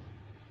byose.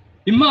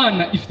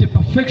 Imana ifite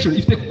perfection,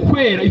 ifite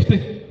kwera, ifite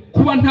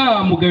kuba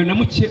nta mugayo na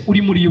muke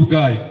uri muri yo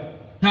ubwayo.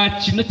 Nta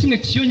kintu na kimwe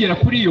kiyongera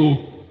kuri yo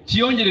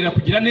kiyongerera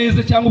kugira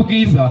neza cyangwa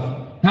ubwiza,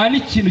 nta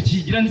n'ikintu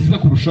kigira nziza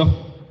kurushaho.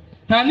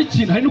 Nta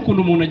n'ikintu, hari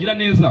n'ukuntu umuntu agira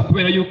neza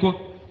kubera yuko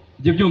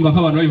ibyo byumva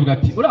nk'abantu babivuga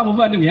ati uriya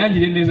muvandimwe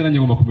yangiriye neza nanjye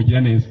ngomba kumugira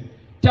neza,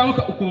 cyangwa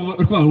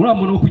uriya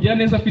muntu kugira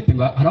neza afite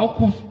ngo hari aho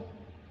kuva,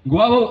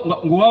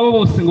 ngo wabo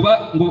bose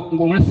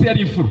ngo murasi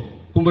yari imfura,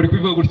 kumva ari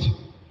kubivuga gutya.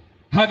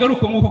 Ntabwo ari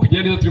uko nguko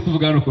kugira neza turi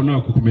kuvuga hano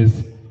ukuntu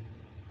kumeze.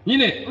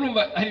 Nyine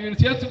urumva hari ibintu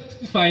tuya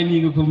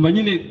tufayininga ukumva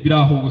nyine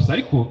biraho gusa,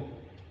 ariko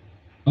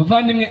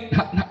bavandimwe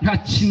nta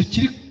kintu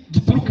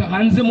gituruka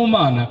hanze mu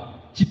Mana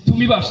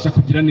gituma ibasha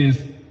kugira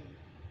neza,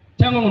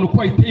 cyangwa ngo nuko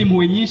wayiteye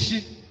impuhwe nyinshi,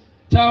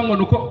 cyangwa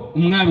nuko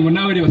umwami ngo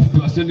nawe reba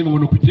situation ndimo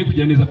ngo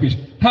kugira neza kwinshi.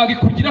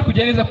 Ntabwo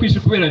kugira neza kwinshi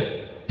kubera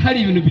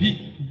hari ibintu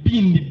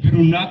bindi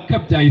runaka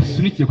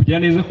byayisunikiye kugira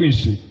neza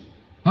kwinshi,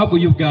 ahubwo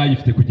yo ubwayo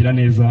ifite kugira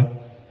neza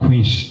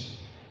kwinshi.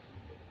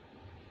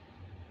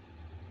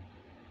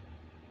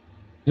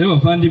 Rero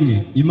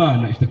bavandimwe,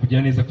 Imana ifite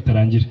kugira neza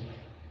kutarangira.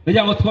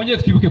 Ndagira ngo twongere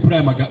twibuke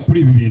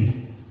kuri ibi bintu.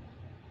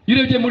 Iyo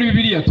urebye muri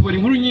Bibiliya tubona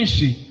inkuru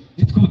nyinshi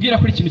zitubwira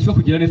kuri ikintu cyo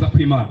kugira neza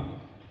kw'Imana.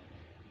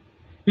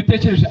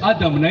 Bitekereje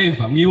Adamu na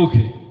Eva, mwibuke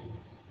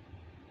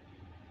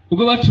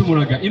ubwo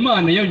bacumuraga,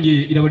 Imana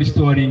yongeye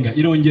irabarestoringa,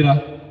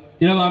 irongera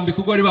irabambika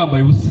ubwo bari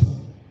bambaye ubusa.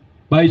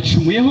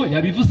 Bayicumuyeho,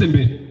 yabivuze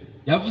mbere,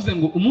 yavuze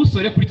ngo umunsi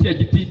wari kuri kiriya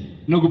giti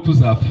no gupfa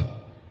uzapfa.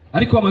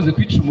 Ariko bamaze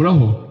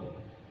kwicumuraho,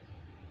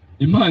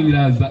 Imana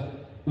iraza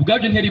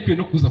ubwabyo ntiyari ikwiye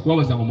no kuza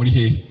kubabaza ngo muri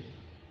hehe,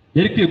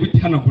 yari ikwiye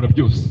gutihanagura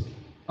byose.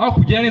 Aho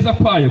kugira neza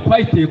kwayo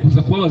kwayiteye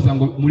kuza kubabaza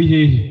ngo muri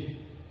hehe,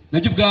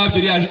 nabyo ubwabyo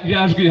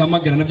ryajwi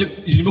rihamagara, nabyo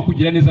ririmo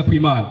kugira neza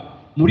kw'Imana.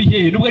 Muri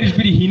hehe, nubwo ari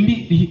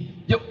ijwi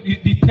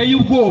riteye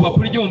ubwoba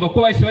kuri ryo, bumva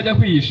ko bahise bajya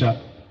kwihisha,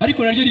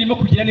 ariko naryo ririmo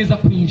kugira neza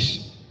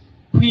kwinshi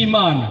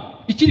kw'Imana,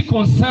 ikiri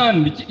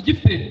concerned,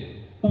 igifite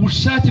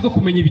ubushake bwo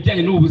kumenya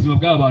ibijyanye n'ubu buzima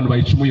bw'aba bantu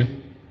bayicumuyeho.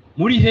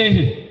 Muri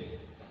hehe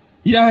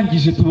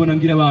irangije tubona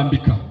ngo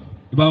irabambika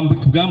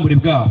ubwambure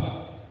bwabo,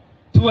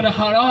 tubona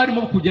hari aho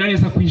harimo kugira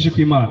neza kwinshi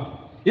kw'Imana.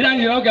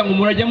 Irangije bavuga ngo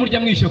murajya murya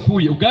mwishe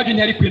kuye, ubwabyo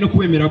ntiyari ikwiye no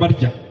kubemera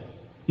barya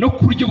no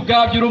kurya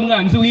ubwabyo uri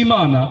umwanzi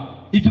w'Imana.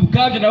 Ibyo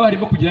ubwabyo nabo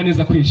harimo kugira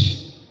neza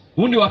kwinshi.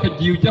 Ubundi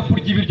wakagiye ujya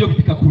kurya ibiryo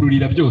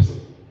bikakururira byose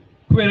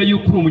kubera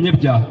yuko uri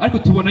umunyabyaha, ariko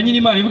tubona nyine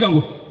Imana ivuga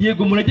ngo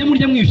yego murajya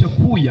murya mwishe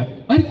kuya,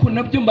 ariko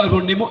nabyo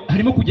mbabonemo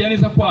harimo kugira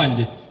neza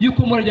kwanjye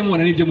yuko murajya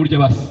mubona n'ibyo murya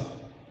basi.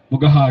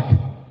 mugahaga,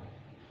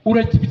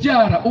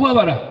 urakibyara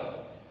ubabara,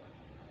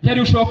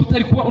 yari ushobora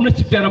kutari kuba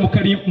unakibyara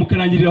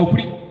mukarangirira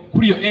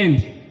kuri iyo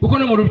endi, kuko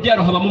no mu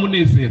rubyaro habamo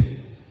umunezero.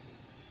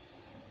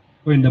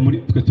 Wenda muri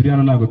twe turi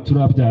hano ntabwo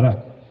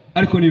turabyara,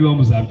 ariko nibibaho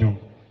muzabyumva.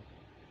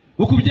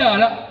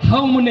 Ukubyara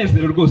haba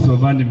umunezero rwose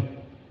bavandimwe.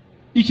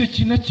 Icyo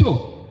kintu nacyo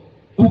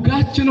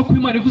ubwacyo no kuba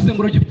Imana ivuze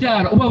ngo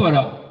urakibyara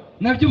ubabara,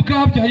 nabyo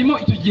ubwabyo harimo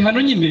icyo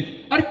gihano nyine,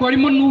 ariko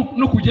harimo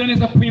no kugira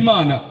neza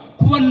kw'Imana,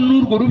 kuba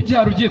n'urwo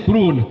rubyaro ugiye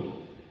kurubona,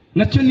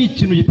 nacyo ni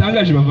ikintu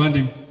gitangaje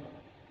bavandimwe.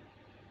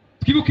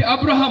 Twibuke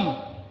Aburahamu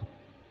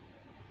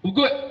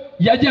ubwo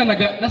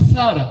yajyanaga na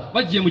Sara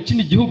bagiye mu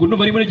kindi gihugu, no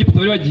bari muri Egiputa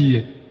bari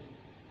bagiye.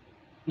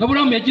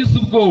 Aburahamu yagize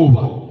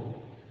ubwoba,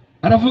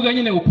 aravuga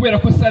nyine kubera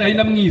ko Sara yari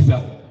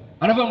namwiza,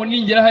 aravuga ngo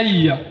ningera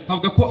hariya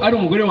nkavuga ko ari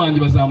umugore wanjye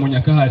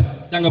bazamunyaka hari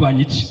cyangwa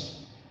banyice.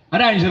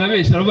 Arangije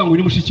arabeshya aravuga ngo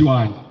uri mushiki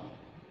wanjye,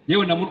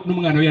 yewe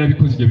n'umwana we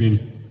yarabikoze ibyo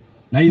bintu,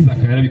 na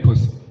Isaka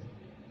yarabikoze.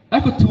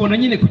 Ariko tubona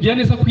nyine kugira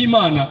neza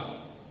kw'Imana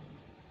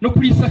no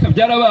kuri Isaka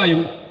byarabaye.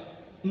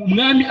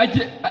 Umwami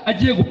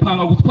agiye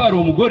gupanga gutwara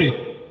uwo mugore,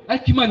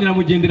 ariko Imana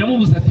iramugendera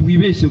amubuza ati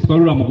wibeshye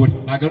utwara uriya mugore,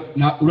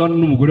 urabona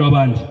n'umugore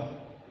w'abandi.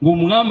 Ngo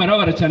umwami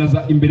arabara cyane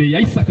aza imbere ya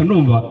Isaka,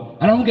 numva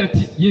aramubwira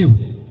ati yewe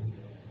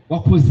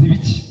wakoze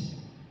ibiki?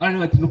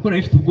 Aravuga ati nuko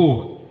nari mfite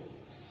ubwoba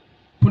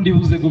ko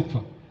ndibuze gupfa.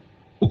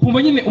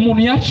 Ukumva nyine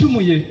umuntu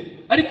yacumuye,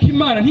 ariko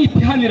Imana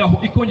ntitihaniraho,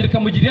 ikongera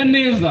ikamugirira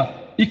neza,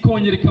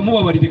 ikongera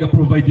ikamubabarira,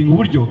 igaprovidinga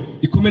uburyo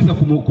ikomeza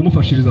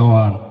kumufashiriza aho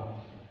hantu.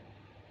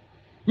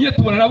 Nyine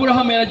tubona na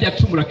Aburahamu yaragiye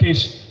acumura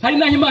kenshi, hari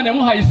naho Imana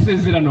yamuhaye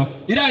isezerano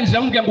irangira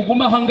amubwira ngo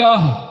guma aha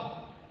ngaha,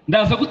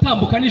 ndaza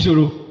gutambuka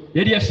nijoro.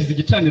 Yari yashize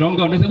igicaniro aho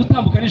ngaho, ndaza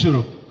gutambuka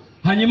nijoro,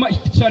 hanyuma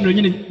igicaniro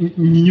nyine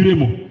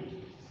nyinyuremo,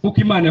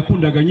 kuko Imana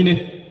yakundaga nyine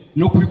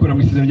no kubikora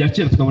mu isezerano rya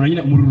kera. Tukabona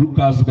nyine mu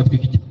rukazo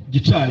gatwika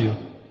igicaniro,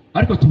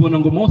 ariko tubona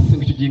ngo Mose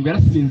ngo icyo gihe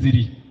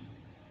yarasinziriye,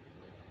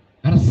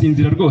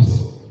 arasinzira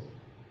rwose.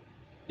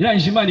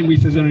 Irangije Imana mu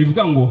isezerano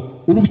rivuga ngo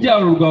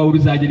urubyaro rwawe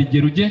ruzagera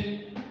igihe rujye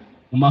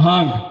mu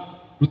mahanga,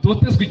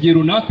 rutotezwe igihe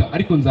runaka,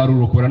 ariko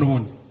nzarurokora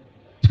n'ubundi.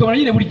 Tukabona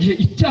nyine buri gihe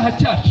icyaha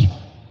cyacu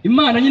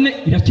Imana nyine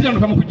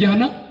irakiranuka mu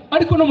kugihana,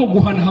 ariko no mu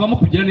guhana habamo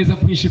kugira neza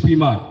kwinshi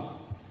kw'Imana,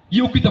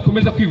 yuko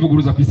idakomeza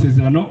kwivuguruza ku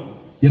isezerano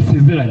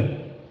yasezeranye.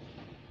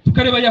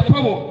 Tukareba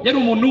Yakobo, yari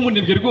umuntu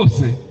w'umunebwe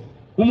rwose,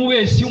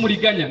 umubeshyi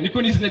w'umuriganya,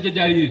 niko n'izina rye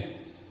ryari riri.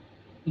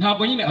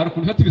 Ntabwo nyine hari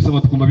ukuntu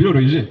tubisoma tukumva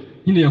biroroheje,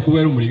 nyine Yakobo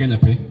yari umuriganya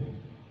pe.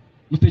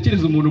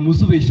 Mutekereze umuntu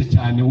muzi ubeshya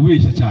cyane,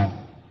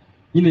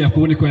 nyine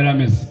Yakobo niko yari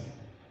ameze.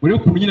 Urebe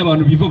ukuntu nyine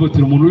abantu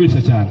bivovotera umuntu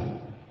ubeshya cyane.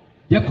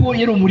 Yakobo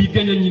yari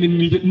umuriganya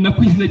nyine,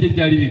 nako izina rye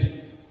ryari riri.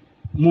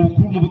 Mu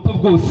buto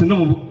bwose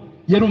no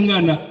yari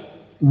umwana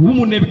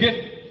w'umunebwe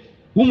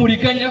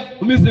w'umuriganya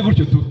umeze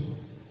gutyo tu.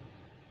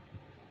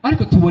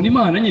 Ariko tubona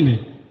Imana nyine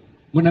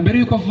ngo na mbere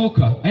yuko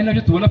avuka, ari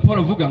nabyo tubona Paul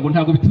avuga ngo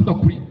ntabwo bituruka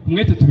kuri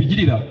umwete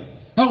tubigirira,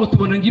 ahubwo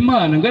tubona ngo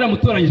Imana ngo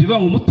yaramutoranyije ivuga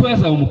ngo mutoya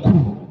azaba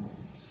umukuru,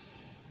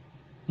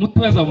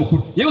 mutoya azaba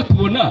umukuru. Yewe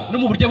tubona no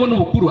mu buryo abona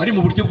ubukuru ari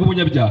mu buryo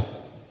bw'ubunyabyaha.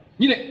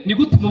 Nyine ni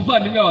gute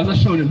umuvandimwe waza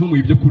ashonje ntumuhe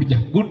ibyo kurya,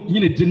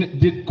 nyine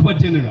kuba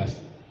generous.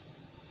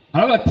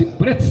 Aravuga ati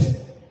uretse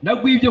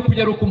ndaguha ibyo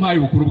kurya ari uko umpaye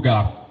ubukuru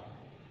bwawe.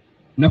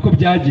 Nako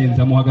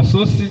byagenze, amuha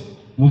agasosi,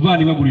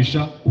 umuvandimwe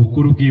agurisha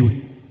ubukuru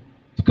bwiwe.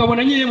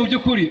 Tukabona nyine mu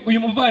by'ukuri uyu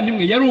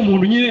muvandimwe yari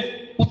umuntu nyine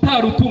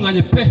utari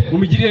utunganye pe mu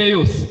migirire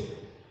yose,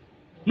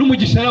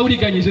 n'umugisha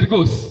yarawuriganyije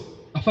rwose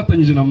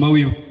afatanyije na mama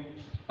wiwe.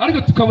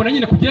 Ariko tukabona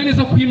nyine kugira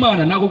neza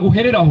kw'Imana ntabwo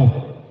guhereraho.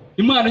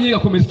 Imana nyine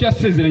igakomeza icyo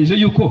yasezeranyije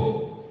yuko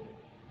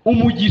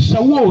umugisha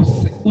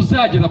wose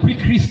uzageza kuri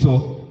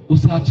Kristo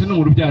uzaca no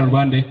mu rubyaro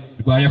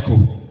rwa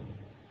Yakobo.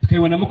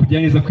 Tukabonamo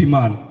kugira neza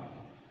kw'Imana.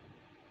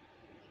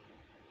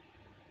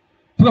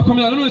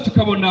 Tugakomeza nanone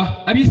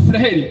tukabona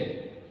Abisiraheli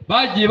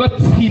bagiye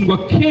batsindwa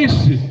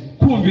kenshi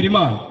kumvira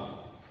Imana,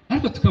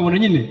 ariko tukabona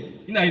nyine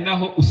inari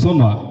naho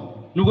usoma,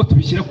 nubwo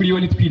tubishyira kuri yo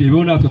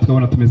ntitwirebeho natwe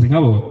tukabona tumeze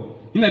nk'abo,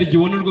 inari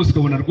gibona rwose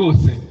ukabona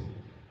rwose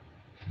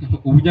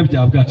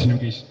ubunyabyaha bwacu ni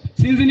bwinshi.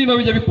 Sinzi niba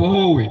bijya bikubaho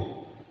wowe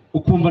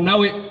ukumva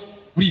nawe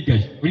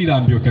urigaye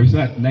urirambiwe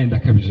kabisa, nawe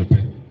ndakabije pe.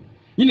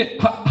 Nyine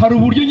hari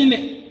uburyo nyine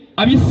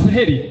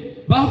Abisiraheli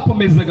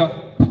bakomezaga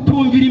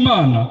kutumvira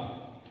Imana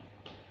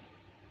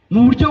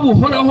mu buryo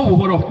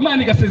buhoraho.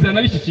 Imana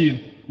igasezerana b'iki kintu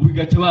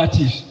bugacya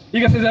bakisha,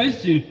 igasezerana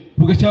b'iki kintu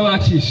bugacya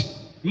bakisha.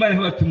 Imana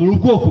ivuga ati mu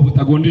bwoko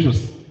butagonda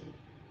ijosi.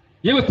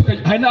 Yewe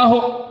hari naho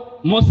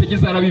Mose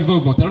ageze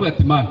arabivovota, aravuga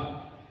ati Imana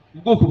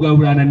ubwoko bwawe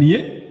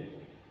burananiye,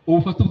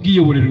 ubufata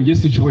ubwiyoborero njye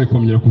sinshoboye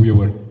kongera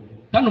kubuyobora.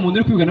 Kandi umuntu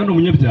uri kwibwira ni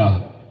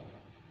umunyabyaha.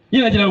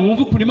 Nyine agira ngo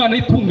wumve ukuntu Imana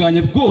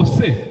yitunganye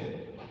bwose,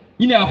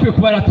 nyine yakwiye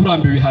kuba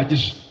yaraturambiwe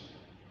bihagije.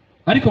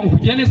 Ariko mu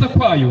kugira neza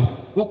kwayo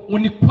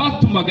ni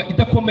kwatumaga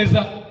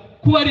idakomeza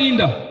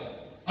kubarinda,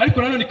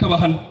 ariko nanone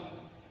ikabahana.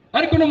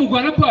 Ariko no mu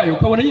Rwanda kwayo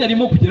ukabona nyine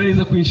arimo kugira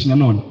neza kwinshi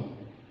nanone.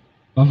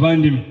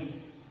 Bavandimwe,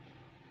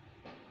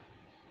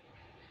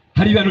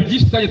 hari ibintu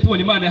byinshi twagiye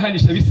tubona Imana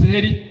yahanisha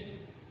Abisiraheli,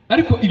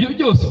 ariko ibyo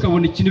byose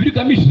ukabona ikintu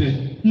bigamije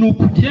ni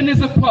ukugira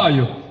neza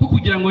kwayo, ko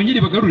kugira ngo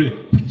nyiri bagarure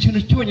ku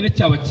kintu cyonyine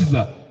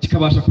cyabakiza,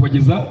 kikabasha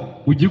kubageza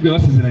mu gihugu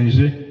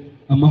yabasezeranyije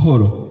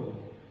amahoro.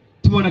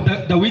 Tubona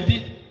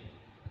Dawidi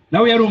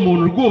nawe yari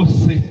umuntu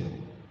rwose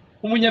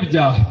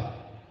umunyabyaha.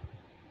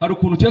 Hari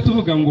ukuntu tujya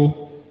tuvuga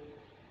ngo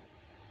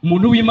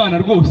umuntu w'Imana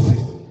rwose,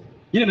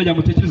 nyine najya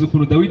mutekereza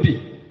ukuntu Dawidi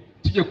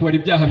tujye kubara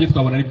ibyaha bye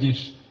twabona ari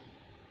byinshi.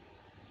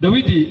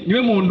 Dawidi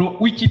niwe muntu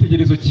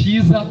w'icyitegererezo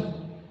cyiza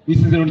mu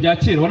isezerano rya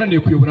kera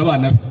wananiwe kuyobora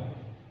abana be,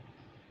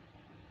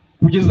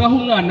 kugeza aho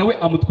umwana we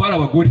amutwara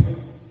abagore,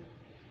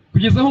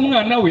 kugeza aho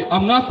umwana we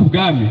amwaka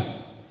ubwami,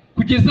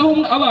 kugeza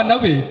aho abana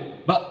be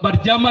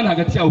baryamana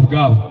hagati yabo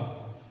ubwabo.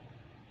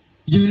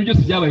 Ibyo bintu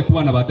byose byabaye ku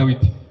bana ba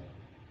Dawidi.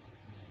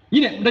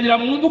 Nyine ndagira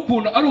mwumve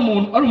ukuntu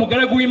ari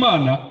umugaragu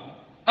w'Imana,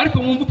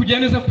 ariko mwumve kugira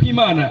neza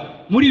kw'Imana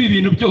muri ibi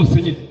bintu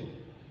byose. Nyine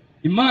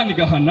Imana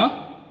igahana,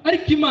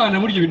 ariko Imana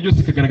muri ibyo bintu byose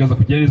ikagaragaza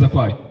kugira neza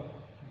kwayo.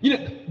 Nyine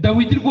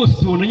Dawidi rwose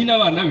tubona nyine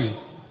abana be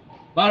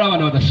bari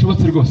abana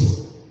badashobotse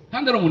rwose,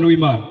 kandi ari umuntu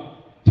w'Imana.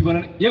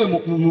 Tubona yewe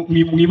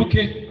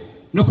mwibuke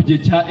no ku gihe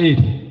cya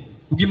Eli,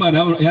 ubwo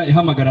Imana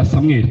yahamagara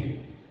Samweli.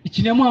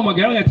 Ikintu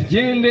yamuhamagara ati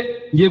gende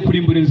ngiye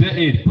kurimbura inzu ya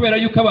Eli, kubera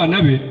yuko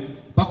abana be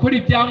bakora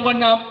ibyangwa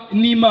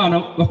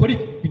n'Imana, bakora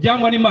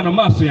ibyangwa n'Imana mu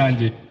maso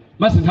yanjye,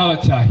 maze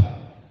ntabacyahe.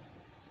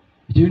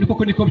 Ibyo bintu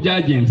koko niko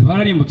byagenze,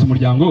 bararimbutse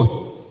umuryango we.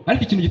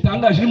 Ariko ikintu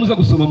gitangaje nimuza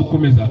gusoma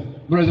mukomeza,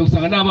 muraza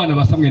gusanga n'abana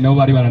ba Samweli nabo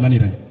bari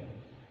barananiranye.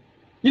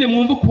 Nyine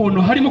mwumve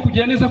ukuntu harimo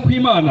kugira neza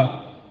kw'Imana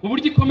mu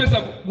buryo ikomeza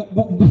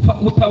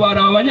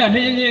gutabara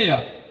abanyantege nkeya,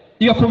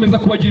 igakomeza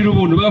kubagirira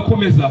ubuntu,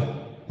 bagakomeza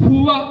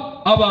kuba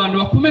abantu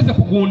bakomeza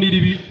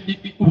kugundira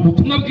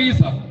ubutumwa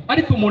bwiza,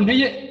 ariko mu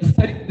ntege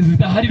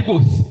zidahari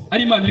rwose,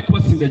 ari Imana iri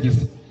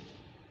kubasindagiza.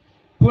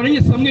 Kubona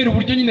nyine Samweli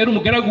uburyo nyine ari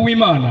umugaragu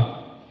w'Imana,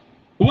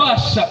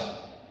 ubasha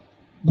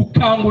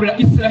gukangurira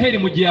Israheli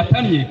mu gihe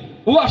yatanye,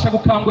 ubasha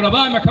gukangura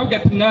abami akavuga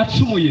ati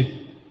mwacumuye,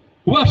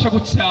 ubasha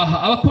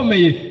gucyaha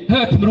abakomeye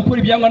ati muri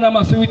gukora ibyangwa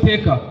n'amaso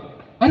y'Uwiteka.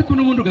 Ariko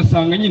n'ubundi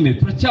ugasanga nyine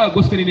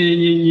turacyagoswe n'intege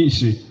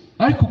nyinshi,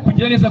 ariko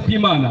kugira neza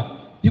kw'Imana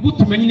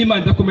ntigutume nyine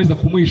Imana idakomeza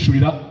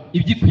kumuhishurira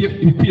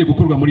ibikwiye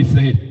gukorwa muri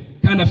Israheli,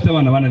 kandi afite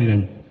abana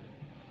bananiranye.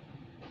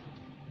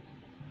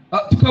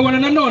 Tukabona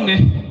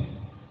nanone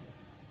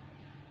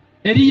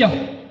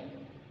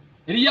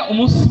Eliya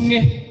umunsi umwe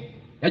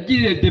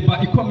yagiriye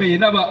deba ikomeye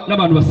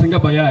n'abantu basenga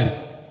Bayali.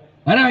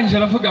 Arangije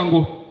aravuga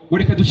ngo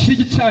reka dushyire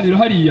igicaniro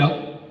hariya,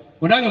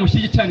 urange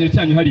mushyire igicaniro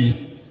cyanyu hariya,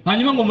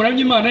 hanyuma ngo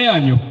muramye Imana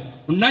yanyu,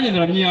 nanjye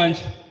ndaramye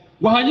iyanjye,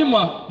 ngo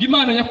hanyuma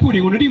Imana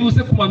nyakuri ngo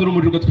niribuze kumanura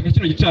umuriro ugatwika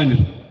kino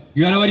gicaniro,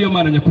 iyo araba ariyo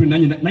Mana nyakuri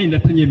nanjye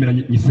ndatanyemera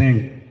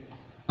nyisenga.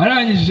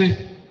 Arangije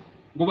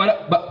ngo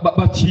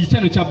bakiri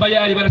igicaniro cya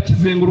Bayali,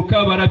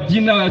 barakizenguruka,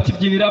 barabyina,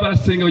 barakibyinira,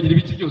 barasenga, bagira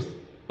ibiti byose,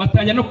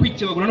 batangira no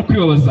kwikebagura no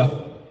kwibabaza.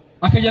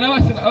 Akajya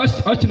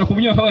abakina ku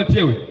munyuma bati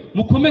yewe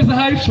mukomeze,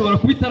 ahari ushobora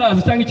kuba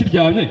itaraza cyangwa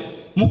ikiryamye,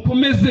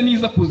 mukomeze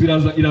niza kuza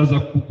iraza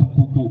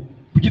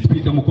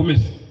kugitwika,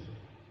 mukomeze.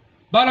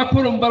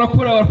 Barakora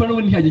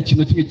n'ubundi ntihagira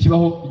ikintu kimwe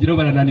kibaho, bigeraho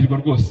barananirwa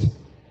rwose.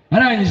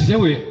 Arangije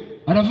we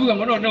aravuga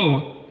ngo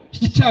noneho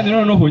iki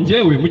gicaniro noneho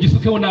ngewe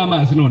mugisukeho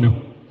n'amazi, noneho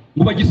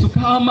ngo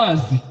bagisukaho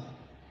amazi.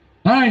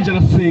 Arangije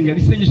arasenga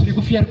isengesho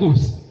rigufiya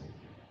rwose,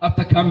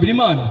 atakambira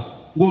Imana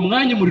ngo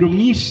umwanya umuriro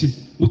mwinshi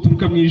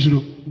uturuka mu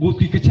ijuru ngo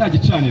utwike cya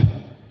gicaniro.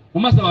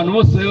 Maze abantu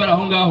bose bari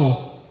aho ngaho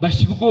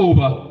bashyiga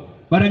ubwoba,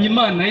 baranya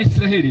Imana ya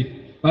Israheli,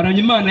 baranya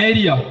Imana ya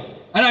Eliya.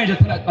 Arangije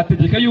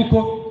ategeka yuko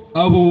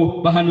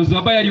abo bahanuzi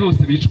ba Bayali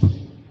bose bicwa.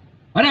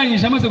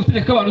 Arangije amaze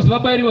gutegeka abahanuzi ba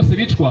Bayali bose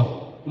bicwa,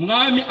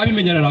 umwami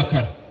abimenye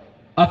ararakara,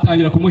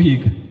 atangira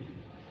kumuhiga.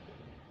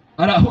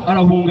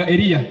 Arahunga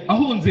Eliya,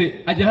 ahunze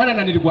ajya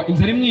harananirwa,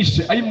 inzara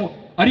imwishe,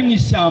 ari mu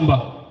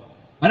ishyamba.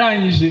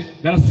 Arangije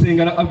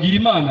arasenga, abwira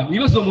Imana.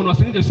 Mwibaze uwo muntu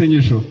wasenga iryo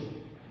sengesho,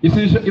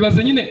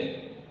 ibaze nyine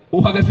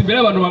uhagaze imbere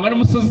y'abantu bangana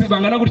umusozi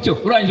bangana gutyo,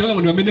 urangije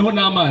ngo nibameneho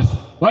n'amazi,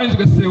 urangije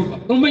ugasenga,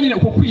 umwe nyine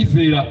uko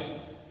kwizera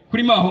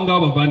kuri aho ngaho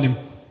bavandimwe.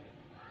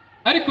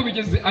 Ariko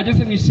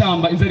ageze mu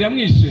ishyamba, inzara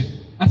yamwishe,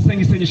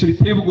 asenga isengesho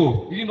riteye ubwoba,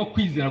 ririmo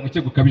kwizera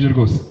guke gukabije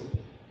rwose.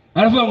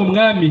 Aravuga ngo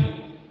mwami,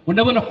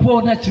 ndabona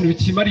kubaho nta kintu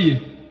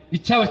bikimariye,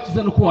 icyaba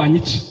kiza nuko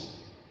wanyica.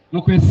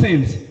 Nuko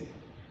yasenze,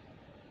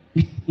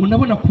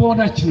 ndabona kubaho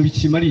nta kintu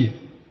bikimariye,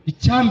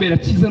 icyambera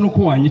kiza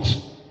nuko wanyica.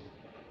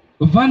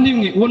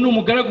 Bavandimwe, uwo ni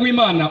umugaragu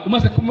w'Imana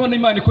umaze kumubona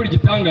Imana ikora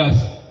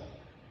igitangaza.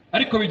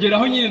 Ariko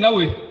bigeraho nyine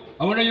nawe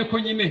abona yuko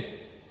nyine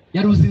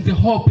yaruzinze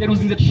hope,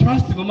 yaruzinze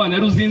trust mu Mana,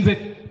 yaruzinze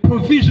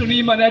provision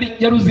y'Imana,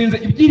 yaruzinze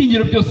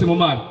ibyiringiro byose mu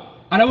Mana.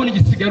 Arabona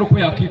igisigaro uko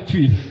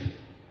yakwipfira.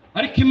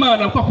 Ariko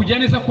Imana uko kugira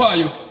neza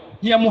kwayo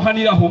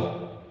ntiyamuhaniraho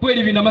kubera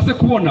ibintu amaze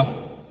kubona.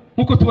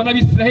 Nkuko tubona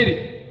Abisiraheli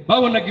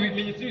babonaga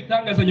ibimenyetso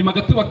bitangaza, nyuma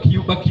gato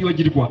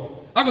bakibagirwa.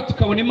 Ariko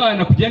tukabona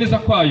Imana kugira neza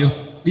kwayo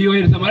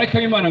biyohereza marayika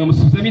w'Imana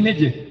ngamusubizamo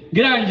intege.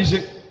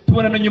 Ngirangije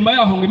tubona na nyuma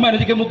yaho ngo Imana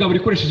ijye mugabura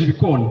ikoresheje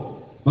ibikono.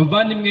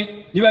 Bavandimwe,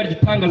 niba ari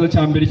igitangaza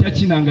cya mbere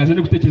cyakintangaza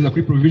no gutekereza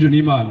kuri provision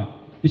y'Imana,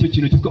 icyo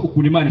kintu cyitwa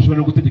ukuntu Imana ishobora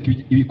no gutegeka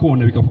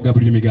ibikona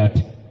bikakugaburira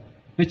imigati.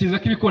 Ntekereza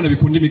ko ibikona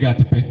bikunda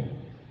imigati pe.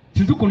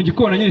 Sinzi ukuntu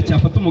igikona nyine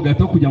cyafata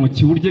umugati wo kugira ngo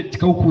kiwurye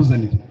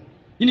kikawukuzanira.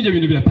 Nyine ibyo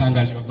bintu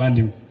biratangaje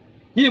bavandimwe.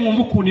 Nyine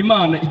mwumva ukuntu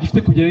Imana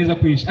igifite kugira neza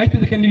kwinshi, aho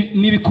itegeka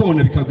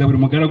n'ibikona bikagaburira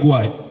umugaragu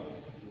wayo.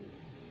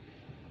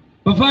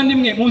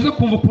 bavandimwe muze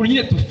kumva ukuntu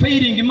nyine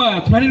tufailing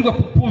Imana, tunanirwa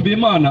kumvira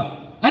Imana,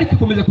 ariko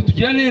ikomeza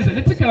kutugira neza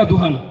ndetse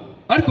ikanaduhana.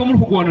 Ariko muri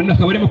uku guhanana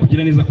akaba arimo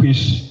kugira neza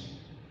kwinshi.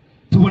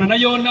 Tubona na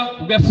Yona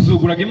ubwo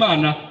yasuzuguraga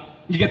Imana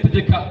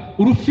igategeka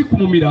urufi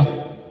kumumira.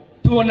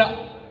 Tubona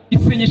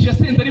isenyesho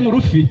yasenze ari mu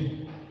rufi,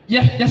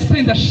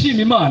 yasenze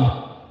ashima Imana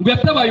ngo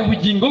yatabaye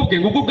ubugingo bwe,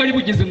 ngo ubwo bwari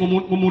bugeze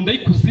mu nda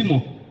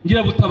y'ikuzimu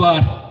ngira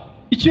butabara.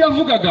 Icyo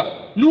yavugaga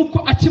nuko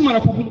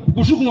akimara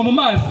kujugunywa mu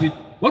mazi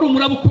wari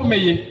umuraba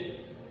ukomeye,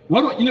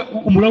 wari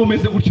umuraba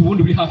umeze gutyo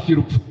ubundi uri hafi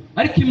y'urupfu,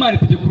 ariko Imana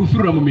itegeka urufi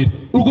ruramumira.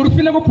 Urwo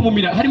rufi nabwo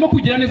kumumira harimo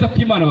kugira neza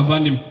kw'Imana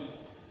bavandimwe,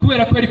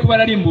 kubera ko yari kuba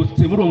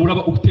yararimbutse muri uwo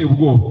muraba uteye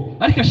ubwoba,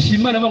 ariko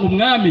ashima Imana ngo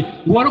umwami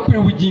ngo warokoye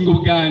ubugingo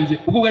bwanjye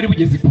ubwo bwari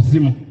bugeze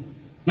ikuzimu.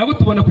 Nabwo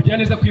tubona kugira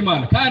neza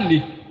kw'Imana.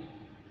 Kandi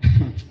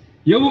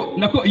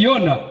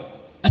Yona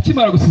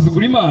akimara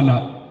gusuzugura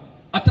Imana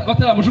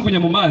bataramujugunya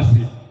mu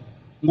mazi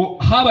ngo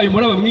habaye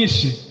umuraba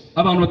mwinshi,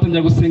 abantu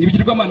batangira gusenga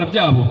ibigirwamana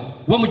byabo,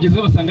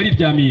 bamugezeho basanga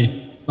ariryamiye.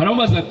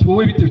 Baramubaza ati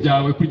wowe bite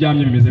byawe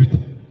kuryamye bimeze bite?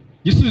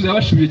 Igisubizo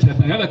yabashubije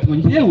kiratanga ati ngo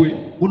njyewe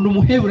undi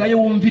umuheburayo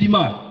wumvira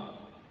Imana.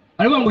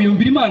 Aravuga ngo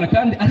yumvira Imana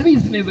kandi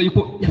arabizi neza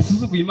yuko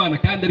yasuzuguye Imana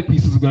kandi ari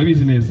kwisuzugura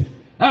abizi neza.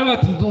 Aravuga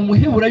ati ndi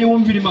umuheburayo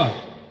wumvira Imana.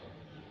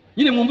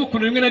 Nyine mwumva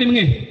ukuntu rimwe na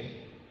rimwe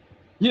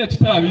nyine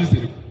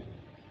tutarabizerwa.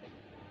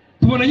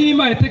 Tubona nyine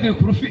Imana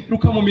itegeka urufi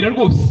rukamumira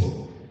rwose.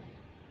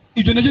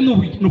 Ibyo nabyo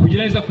ni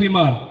ukugira neza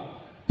kw'Imana.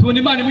 Tubona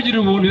Imana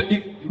imugirira ubuntu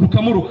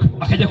rukamuruka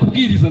akajya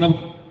kubwiriza nabwo,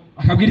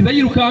 akabwiriza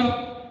yirukanka.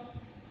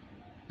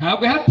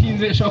 Ntabwo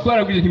yahatinze, ashobora kuba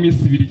yarabwirije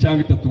nk'iminsi 2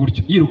 cyangwa 3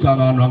 gutyo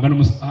yirukanka ahantu hangana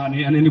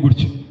ahantu hanini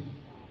gutyo.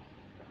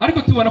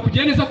 Ariko tubona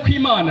kugira neza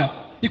kw'Imana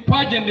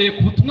ikwagendeye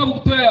ku butumwa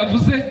butoya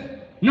yavuze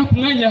no ku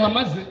mwanya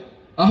yahamaze,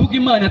 ahubwo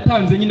Imana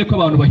yatanze nyine ko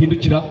abantu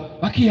bahindukira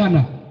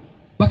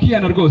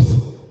bakihana rwose.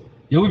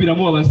 Yobu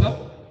biramubabaza,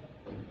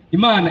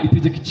 Imana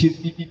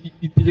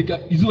itegeka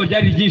izuba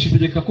ryari ryinshi,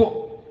 itegeka ko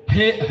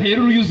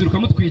hera uruyuzi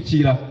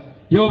rukamutwikira.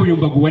 Yobu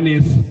yumvaguwe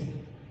neza.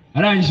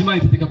 Arangije Imana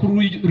itegeka ko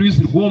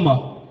uruyuzi rwuma.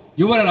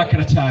 Yobu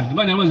ararakara cyane.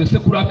 Imana yaramubaza ese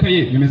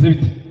kurakaye bimeze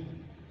bite?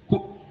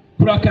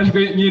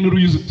 Kurakajwe nyine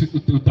n'uruyuzi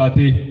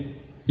utateye.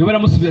 Yobu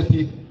aramusubiza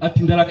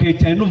ati ndarakaye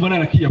cyane numva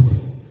narakiyahura.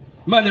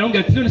 Imana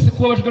yaramubwira ati none se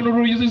kubabajwe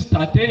n'uruyuzi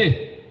utateye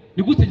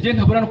ni gute ngiye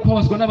ntabura no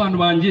kubabazwa n'abantu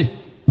banjye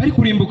bari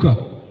kurimbuka?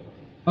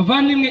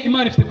 Avandimwe,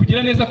 Imana ifite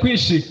kugira neza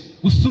kwinshi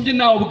gusumbye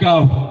nawe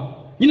ubwawe.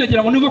 Nyine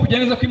agira ngo niba kugira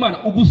neza kw'Imana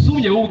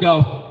ugusumbye wowe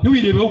ubwawe,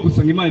 ntiwirebeho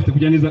gusa ngo Imana ifite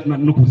kugira neza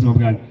no ku buzima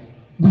bwanjye,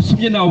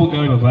 gusumbye nawe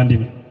ubwawe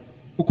bavandimwe.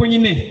 Kuko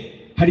nyine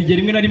hari igihe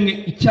rimwe na rimwe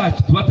icyaha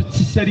kitubata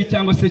cy'ishyari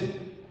cyangwa se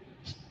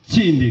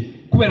kindi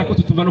kubera ko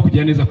tutumva no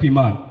kugira neza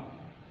kw'Imana.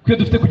 Kuko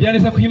dufite kugira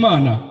neza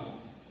kw'Imana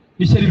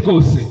n'ishyari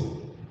rwose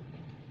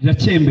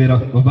riracyembera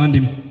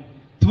bavandimwe.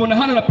 Tubona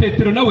hano na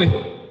Petero nawe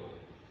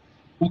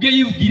ubwe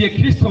yibwiriye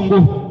Kristo ngo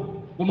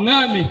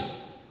umwami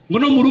ngo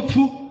no mu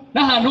rupfu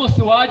n'ahantu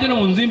hose wajya no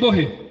mu nzu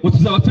y'imbohe ngo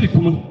tuzaba turi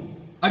kumwe.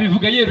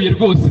 Abivuga yeruye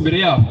rwose imbere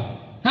yabo,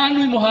 nta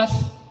n'uwimu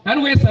hasi, nta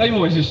n'uwo Yesu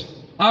arabimubajije.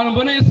 Ahantu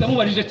mbona Yesu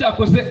yamubajije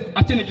cyakoze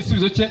akeneye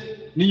igisubizo cye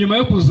ni nyuma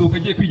yo kuzuka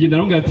agiye kwigendera,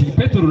 aramubwira ati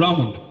Petero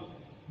urankunda.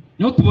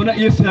 Niho tubona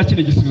Yesu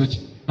yakeneye igisubizo cye.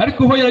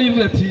 Ariko ho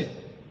yarabivuze ati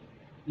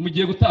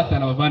mugiye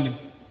gutatana bavandimwe,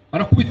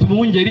 arakubita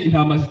umwungeri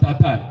intama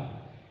zitatana.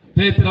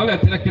 Petero aravuga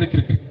ati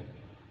reka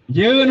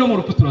njyewe no mu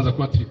rupfu turaza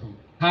kuba turi kumwe.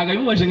 Ntabwo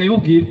abimubajije ngo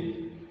abimubwire.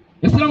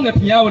 Yesu aramubwira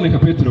ati nyaboneka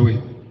Petero we,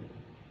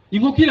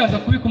 inkoko iraza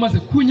kubika umaze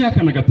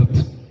kunyakana 3.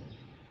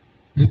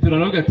 Petero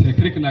aravuga ati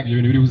reka ntabwo ibyo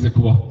bintu biri buze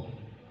kubaho.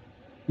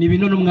 Ni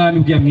ibintu n'umwami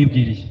ubwe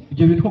yamwibwiriye.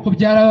 Ibyo bintu koko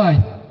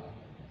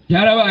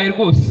byarabaye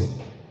rwose.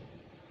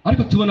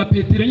 Ariko tubona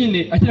Petero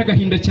nyine agira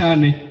agahinda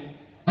cyane.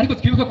 Ariko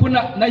twibuka ko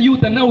na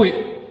Yuda nawe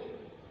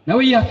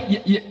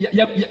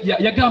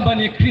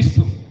yagambaniye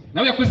Kristo,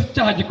 nawe yakoze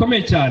icyaha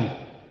gikomeye cyane.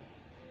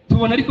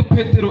 Tubona ariko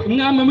Petero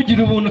umwami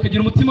amugirira ubuntu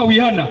akagira umutima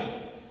wihana.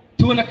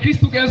 Tubona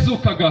Kristo ubwo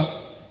yazukaga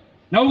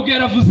nawe ubwo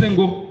yaravuze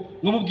ngo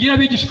mubwire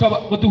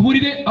abigishwa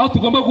baduhurire aho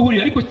tugomba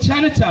guhurira, ariko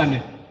cyane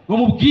cyane ngo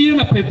mubwire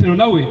na Petero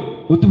nawe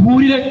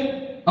uduhurire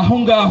aho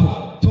ngaho.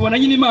 Tubona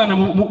nyine Imana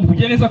mu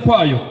kugira neza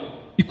kwayo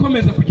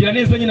ikomeza kugira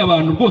neza nyine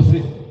abantu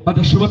rwose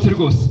badashobotse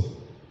rwose.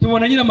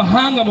 Tubona nyine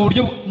amahanga mu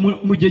buryo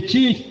mu gihe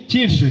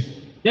cyinshi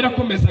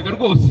yarakomezaga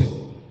rwose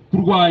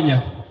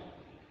kurwanya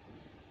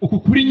uku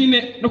kuri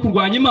nyine no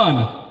kurwanya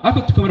Imana,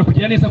 ariko tukabona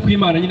kugira neza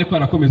kw'Imana nyine ko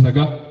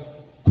yarakomezaga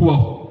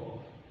kubaho.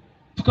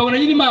 Tukabona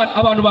nyine Imana,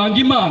 abantu banga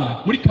Imana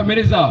muri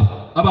kamere zabo,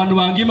 abantu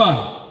banga Imana,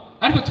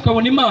 ariko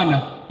tukabona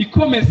Imana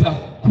ikomeza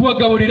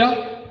kubagaburira,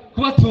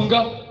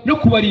 kubatunga no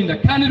kubarinda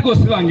kandi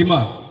rwose banga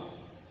Imana.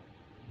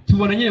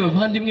 Tubona nyine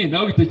bavandimwe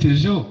nawe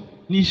bitekerejeho,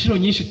 ni inshuro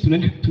nyinshi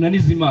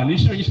tunaniza Imana, ni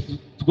inshuro nyinshi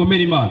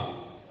tugomera Imana,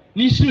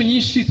 ni inshuro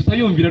nyinshi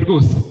tutayumvira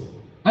rwose,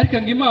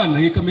 ariko ngo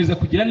Imana ikomeza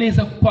kugira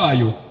neza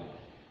kwayo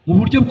mu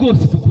buryo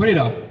bwose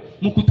dukorera,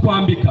 mu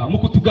kutwambika, mu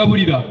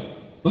kutugaburira.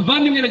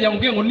 Bavandimwe nagira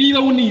ngo niba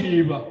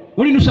unireba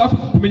uri nushaka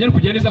kumenya no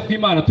kugira neza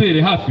kw'Imana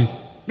tuhereye hafi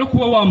no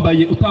kuba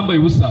wambaye utambaye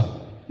ubusa,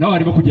 nawe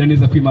harimo kugira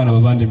neza kw'Imana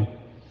bavandimwe.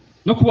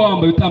 No kuba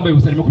wambaye utambaye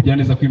ubusa harimo kugira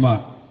neza kw'Imana.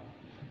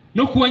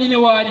 No kuba nyine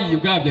wariye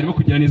ubwabyo harimo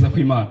kugira neza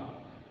kw'Imana.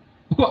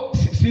 Kuko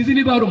sinzi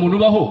niba hari umuntu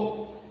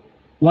ubaho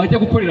wajya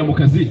gukorera mu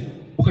kazi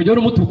ukajya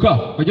umutuka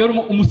ukajya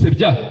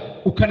umusebya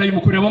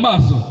ukanayimukorera mu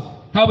maso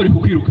ntabwo ari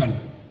kukwirukana.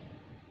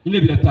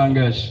 Nyine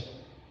biratangaje.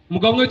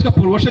 Umugabo umwe witwa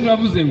Paul Washer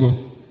yavuze ngo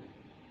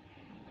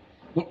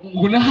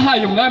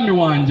nahaye umwami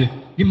wanjye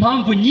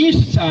impamvu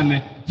nyinshi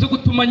cyane zo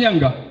gutuma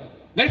nyanga,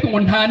 ariko ngo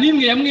nta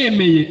nimwe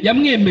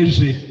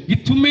yamwemeje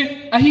gitume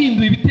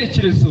ahindura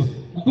ibitekerezo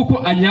kuko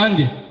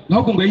anyange,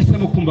 ahubwo ngo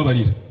yahisemo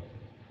kumbabarira.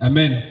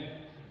 Amen.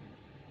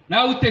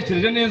 Nawe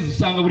utekereje neza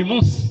usanga buri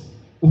munsi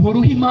uhora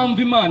uha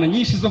impamvu Imana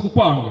nyinshi zo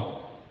kukwanga,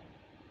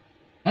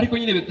 ariko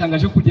nyine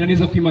bitangaje kugira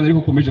neza kw'Imana ariko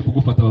ukomeje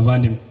kugufata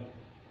abavandimwe.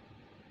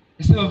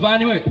 Ese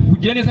bavandimwe,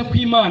 kugira neza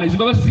kw'Imana, izi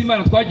mbabazi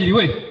z'Imana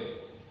twagiriwe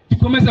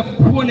dukomeza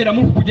kubonera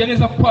muri kugira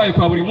neza kwayo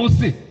kwa buri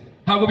munsi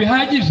ntabwo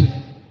bihagije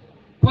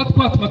kuba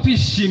twatuma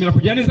twishimira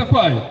kugira neza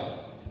kwayo.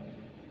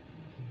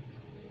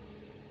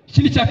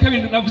 Ikindi cya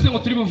kabiri navuze ngo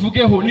turi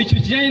buvugeho ni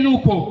ikintu kijyanye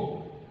n'uko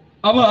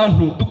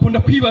abantu dukunda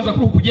kwibaza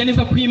kuri kugira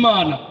neza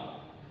kw'Imana,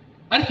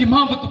 ariko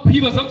impamvu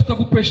tukwibazaho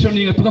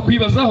tukagukwestioninga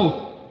tukakwibazaho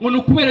ngo ni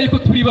ukubera yuko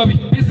turi babi.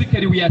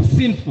 Basically we are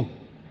sinful,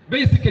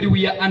 basically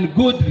we are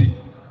ungodly.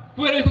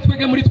 Kubera yuko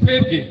twebwe muri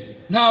twebwe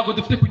ntabwo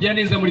dufite kugira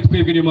neza muri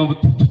twebwe, niyo mpamvu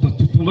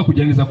tutumva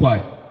kugira neza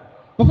kwayo,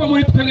 kuko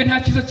muri twebwe nta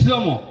cyiza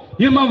kibamo.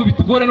 Niyo mpamvu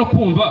bitugora no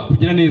kumva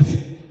kugira neza.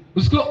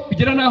 Uziko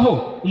bigera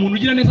naho umuntu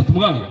ugira neza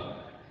tumwanga.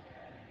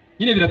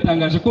 Nyine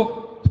biratangaje ko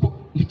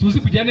ntituzi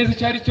kugira neza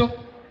icyo ari cyo,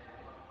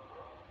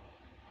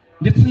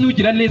 ndetse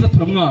n'ugira neza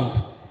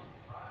turamwanga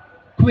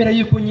kubera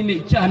yuko nyine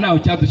icyaha nawe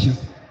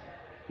cyadushyize.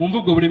 Mwumva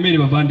ubwo buremere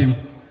bavandimwe.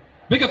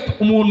 Mbega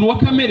umuntu wa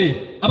kamere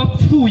aba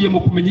apfuye mu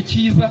kumenya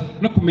icyiza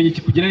no kumenya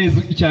kugira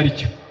neza icyo ari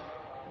cyo,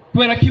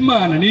 kubera ko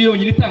Imana niyo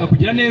yonyine itanga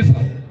kugira neza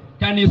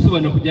kandi niyo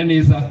isobanura kugira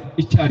neza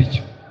icyo ari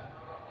cyo.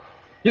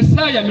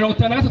 Yesaya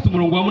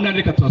 53:8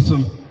 reka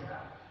tubasome.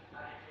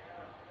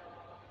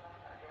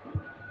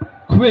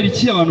 Kubera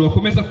iki abantu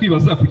bakomeza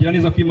kwibaza kugira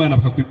neza kw'Imana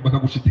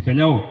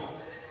bakagushidikanyaho?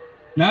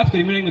 Natwe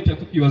rimwe na rimwe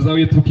tukibazaho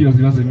iyo tukibaza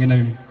ibibazo bimwe na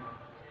bimwe.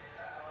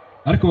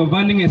 Ariko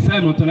bavandimwe,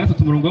 Yesaya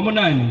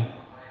 53:8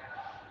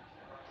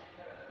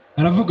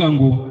 aravuga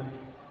ngo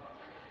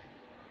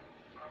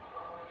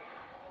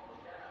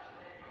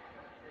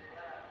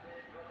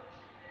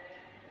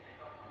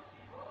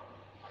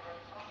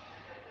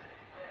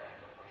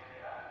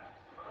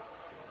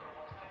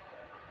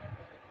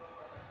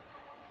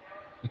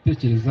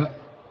utekereza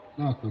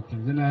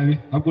nakutinze nabi,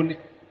 ahubwo ni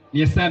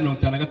Yesaya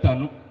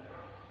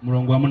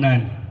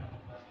 55:8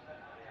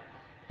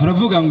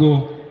 aravuga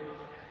ngo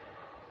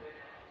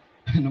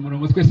ni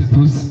umurongo twese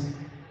tuzi,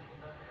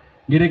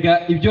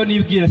 ngerega ibyo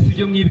nibwira si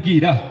byo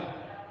mwibwira,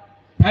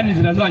 kandi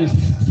inzira zanyu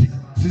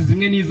si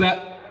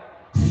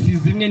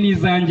zimwe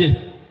n'izanjye,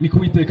 niko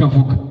Uwiteka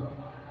avuga.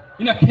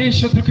 Nyine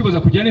akenshi turi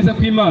kwibaza kugira neza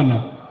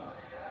kw'Imana,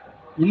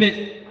 nyine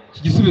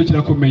iki gisubizo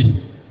kirakomeye.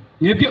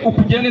 Mwebwe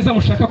ukugira neza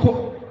mushaka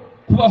ko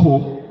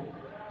kubaho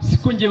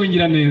siko ngewe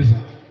ngira neza.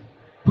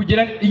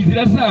 Kugira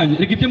inzira zanyu,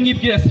 rega ibyo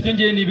mwibwira si byo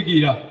ngewe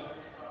nibwira,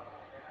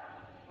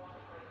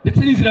 ndetse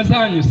n'inzira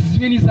zanyu si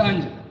zimwe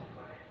n'izanjye.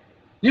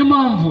 Niyo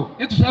mpamvu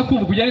iyo dushaka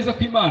kumva kugira neza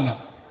kw'Imana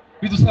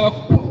bidusaba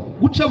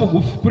guca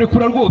bugufi,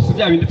 kurekura rwose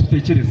bya bindi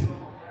dutekereza,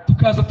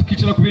 tukaza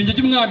tukicara ku birenge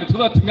by'Umwami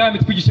tukavuga ati Mwami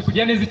twigishe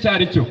kugira neza icyo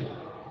ari cyo.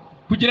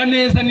 Kugira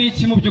neza ni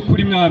iki mu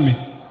by'ukuri Mwami?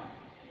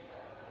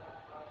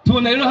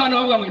 Tubona rero hano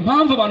bavuga ngo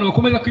impamvu abantu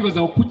bakomeza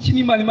kwibaza ngo kuki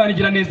Imana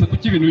igira neza,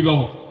 kuki ibintu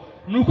bibaho,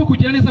 nuko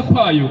kugira neza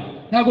kwayo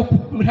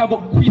ntabwo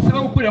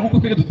kuyisaba gukorera nk'uko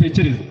twebwe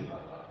dutekereza.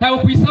 Ntabwo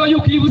kuyisaba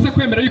yuko ibuze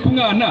kwemera yuko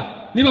umwana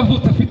niba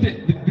avutse afite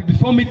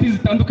deformities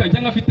zitandukanye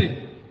cyangwa afite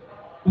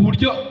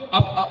uburyo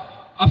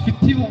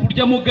afite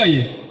uburyo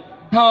amugaye,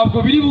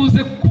 ntabwo biri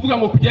buze kuvuga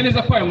ngo kugira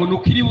neza kwayo ngo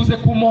nuko iri buze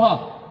kumuha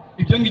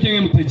ibyo ngibyo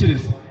mwe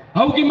mutekereza.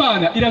 Ahubwo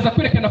Imana iraza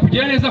kwerekana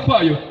kugira neza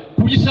kwayo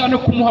kuburyo ishaka no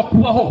kumuha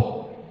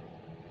kubaho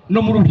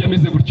no muri uburyo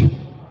ameze gutyo.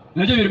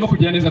 Nabyo birimo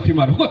kugira neza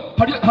kw'Imana, kuko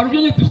hari ubwo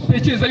nyine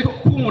dutekereza ariko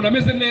kuba umuntu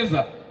ameze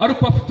neza ari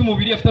uko afite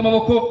umubiri, afite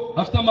amaboko,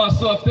 afite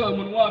amaso, afite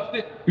umunwa,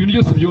 afite ibintu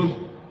byose byumva.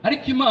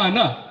 Ariko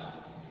Imana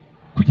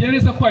kugira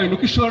neza kwayo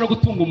nuko ishobora no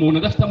gutunga umuntu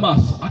adafite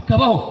amaso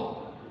akabaho,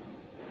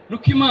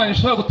 nuko Imana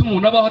ishobora gutuma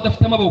umuntu abaho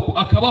adafite amaboko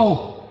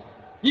akabaho.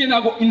 Nyine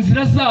ntabwo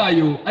inzira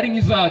zayo ari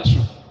nk'izacu,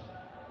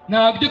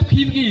 ntabwo ibyo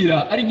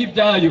twibwira ari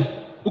nk'ibyayo.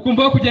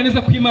 Ukumva ko kugira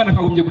neza kw'Imana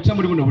kagombye guca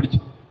muri buno buryo.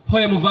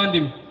 Hoya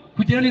muvandimwe,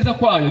 kugira neza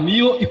kwayo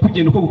niyo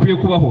ikugenda uko gukwiye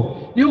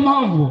kubaho. Niyo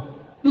mpamvu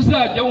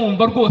nuzajya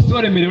wumva rwose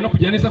waremerewe no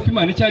kugira neza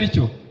kw'Imana icyo ari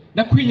cyo,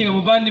 ndakwinginga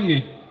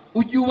muvandimwe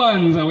ujye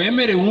ubanza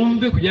wemere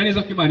wumve kugira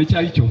neza kw'Imana icyo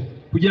ari cyo,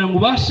 kugira ngo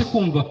ubashe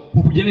kumva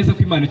kugira neza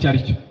kw'Imana icyo ari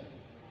cyo.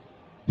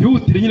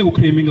 Ntihutire nyine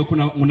gukureminga ko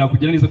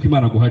nakugira neza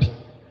kw'Imana guhari.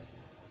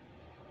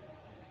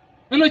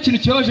 Noneho ikintu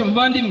kibabaje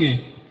muvandimwe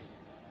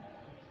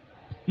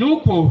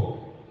nuko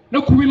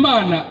no kuba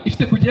Imana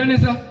ifite kugira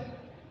neza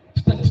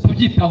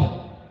tutabyitaho.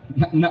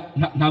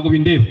 Ntabwo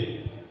bindeba.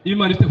 Iyo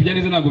Imana ifite kugira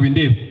neza ntabwo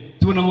bindeba.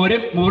 Tubona mu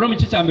Baroma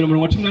igice cya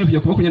 1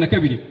 kugera ku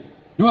 22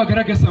 niho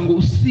hagaragaza ngo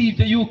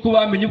usibye yuko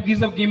bamenye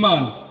ubwiza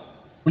bw'Imana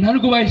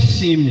ntabwo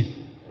bayishimye,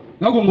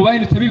 ntabwo ngo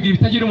bahindutse bibwira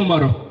ibitagira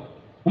umumaro.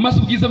 Mu maso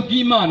ubwiza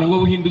bw'Imana ngo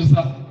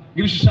buhinduza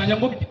ibishushanyo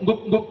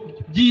ngo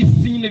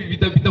by'isi nyine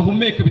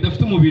bidahumeka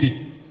bidafite umubiri,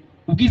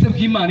 ubwiza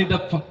bw'Imana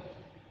idapfa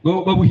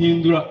ngo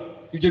babuhindura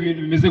ibyo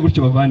bintu bimeze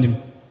gutyo bavandimwe.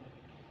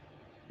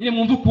 Nyine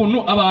mwumva ukuntu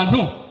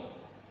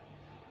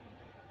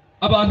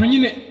abantu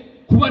nyine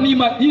kuba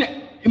nyine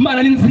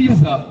Imana ni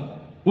nziza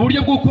mu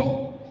buryo bw'uko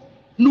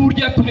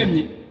n'uburyo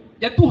yaturemye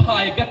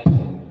yaduhaye gato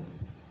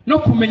no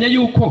kumenya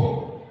yuko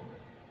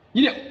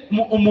nyine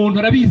umuntu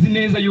arabizi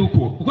neza yuko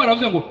kuko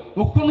baravuze ngo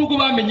kuko nubwo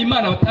bamenye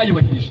Imana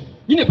batayubahirije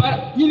nyine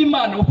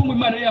Imana uko ngo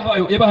Imana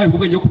yabahaye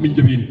ubwenge bwo kumenya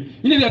ibyo bintu.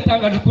 Nyine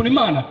biratangaje ukuntu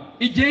Imana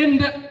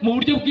igenda mu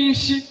buryo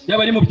bwinshi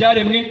yaba ari mu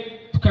byaremwe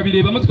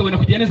tukabirebamo tukabona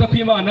kugira neza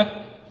kw'Imana.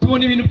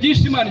 Tubona ibintu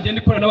byinshi Imana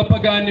igenda ikora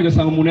n'abapagani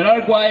ugasanga umuntu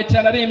yararwaye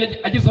cyane arembye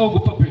agezeho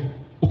gupfa pe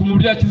uko mu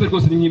buryo yakize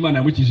rwose ni nk'Imana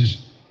yamukijije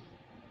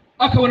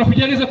akabona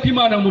kugira neza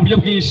kw'Imana mu buryo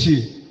bwinshi.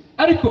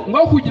 Ariko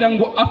ngaho kugira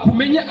ngo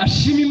akumenye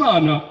ashime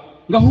Imana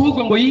ngo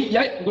ahubwo ngo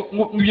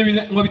ibyo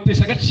bintu ngo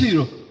bitesha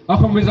agaciro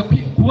akomeza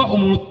kuba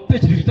umuntu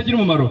utekereza bitagira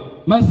umumaro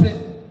maze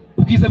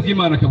ubwiza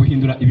bw'Imana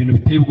akabuhindura ibintu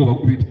biteye ubwoba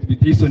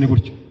biteye isoni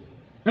gutyo.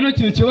 Noneho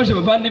ikintu kibabaje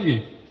bavandimwe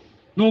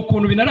ni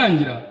ukuntu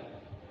binarangira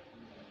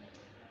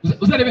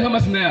uzarebeho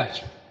amazina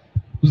yacu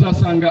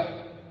uzasanga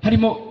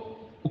harimo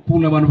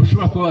ukuntu abantu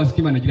bashobora kuba bazi ko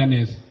Imana igira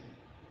neza.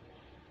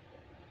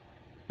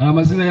 Hari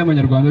amazina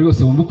y'Abanyarwanda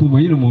rwose wumva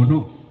ukumva nyine umuntu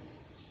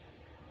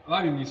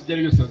ababimwise ibyo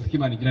ari byose bazi ko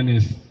Imana igira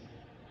neza,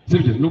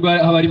 sibyo? Nubwo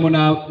haba harimo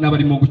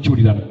n'abarimo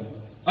gucyurirana,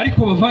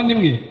 ariko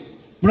bavandimwe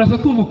muraza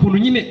kumva ukuntu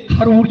nyine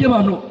hari uburyo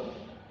abantu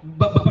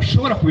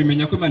bashobora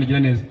kubimenya ko Imana igira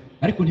neza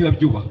ariko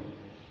ntibabyubaha.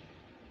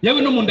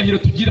 Yewe no mu ndahiro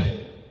tugira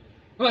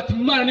bati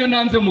Imana niyo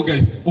ntanze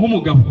umugayo uha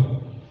umugabo,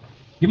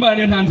 Imana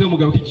niyo ntanze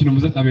umugabo k'ikintu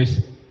muza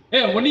tabeshya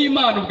ngo ni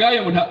Imana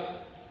ubwayo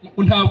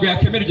ntabwo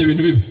yakemera ibyo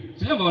bintu bibi.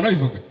 Sibyo abantu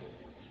babivuga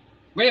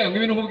ngo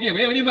ibintu nkubwiye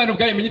ngo ni Imana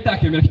ubwayo menye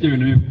itakemera ibyo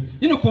bintu bibi.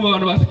 Nyine ukumva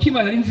abantu bazi ko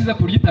Imana ari nziza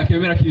ku buryo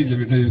itakemera ko ibyo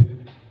bintu bibi,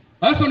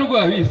 ariko nubwo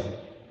babizi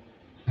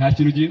nta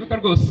kintu gihinduka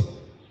rwose.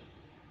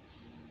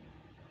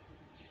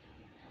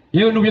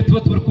 Yewe n'ubyo tuba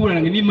turi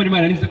kuburana ngo niba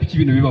Imana ari nziza ko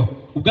ibintu bibaho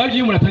ubwabyo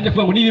iyo umuntu atangiye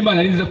kuvuga ngo niba Imana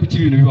ari nziza ko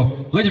ibintu bibaho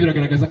ubwabyo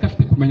biragaragaza ko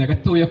afite kumenya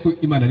gatoya ko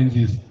Imana ari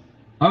nziza,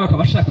 ahubwo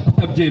akaba ashaka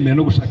kutabyemera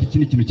no gushaka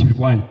ikindi kintu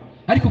kibirwanya,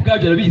 ariko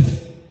ubwabyo arabizi.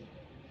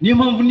 Niyo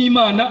mpamvu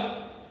n'Imana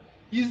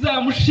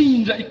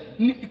izamushinja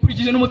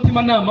ikurikije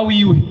n'umutimanama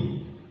wiwe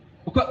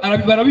kuko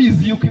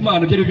barabizi yuko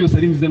Imana ibyo ari byose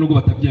ari nziza nubwo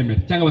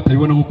batabyemera cyangwa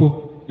batabibona nk'uko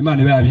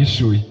Imana iba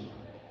yabihishuye.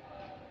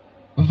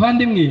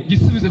 Bavandimwe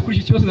igisubizo kuri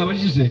iki kibazo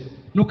nabajije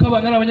ni uko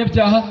abantu ari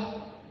abanyabyaha.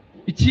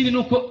 Ikindi ni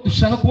uko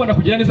dushaka kubona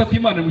kugira neza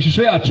kw'Imana mu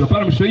ishusho yacu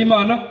apana mu ishusho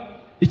y'Imana.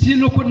 Ikindi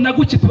ni uko na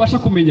guke tubasha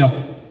kumenya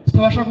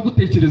tutabasha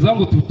kugutekereza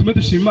ngo tume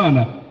dushima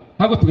Imana,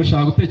 ahubwo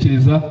tugashaka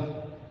gutekereza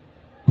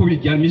ko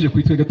bigamije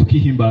kuri twebwe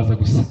tukihimbaza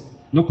gusa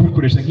no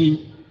kubikoresha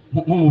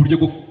nko mu buryo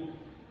bwo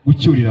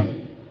gucyurirana.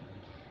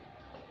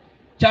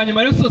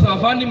 Cyanyuma rero soza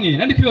abavandimwe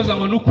nandi kwibaza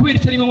ngo ni ukubera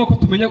iki ari ngombwa ko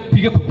tumenya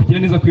kwiga kugira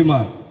neza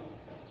kw'Imana.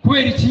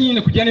 Kubera iki nyine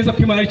kugira neza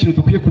kw'Imana ari ikintu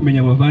dukwiye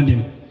kumenya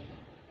abavandimwe.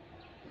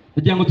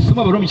 Ndagira ngo dusome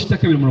Abaroma igice cya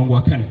 2 umurongo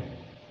wa 4.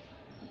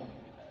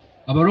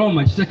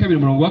 Abaroma igice cya 2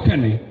 umurongo wa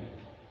 4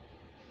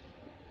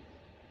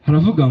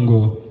 haravuga ngo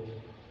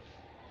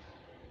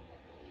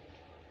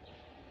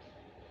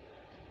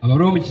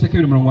Abaroma igice cya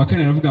 2 umurongo wa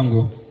 4 haravuga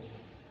ngo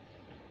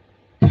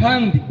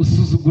kandi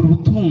usuzugura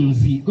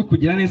ubutunzi bwo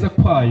kugira neza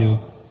kwayo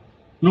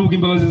n'ubwo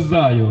imbabazi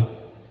zayo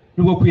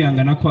n'ubwo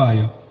kwihangana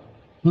kwayo,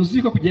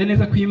 ntuzi ko kugira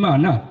neza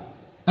kw'Imana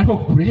ariko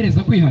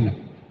kurehereza kwihana.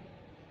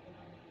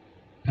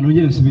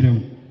 Kanongere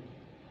nsubiremo,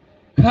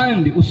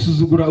 kandi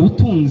usuzugura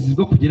ubutunzi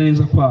bwo kugira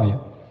neza kwayo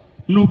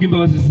n'ubwo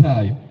imbabazi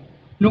zayo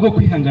n'ubwo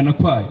kwihangana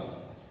kwayo,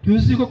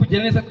 ntuzi ko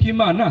kugira neza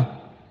kw'Imana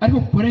ariko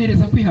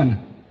kurehereza kwihana.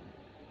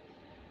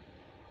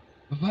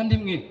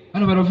 Bavandimwe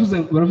hano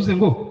baravuze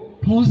ngo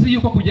ntuzi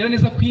yuko kugira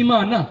neza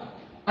kw'Imana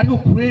ariko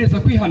kurehereza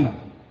kwihana.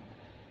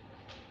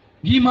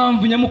 Ngiyo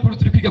impamvu nyamukuru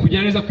turi kwiga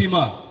kugira neza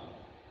kw'Imana.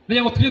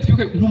 Ndagira ngo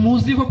twibuke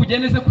ntumuzi ko kugira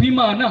neza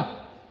kw'Imana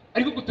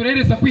ariko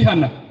kuturereza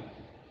kwihana.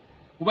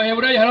 Mu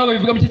Baheburayo hari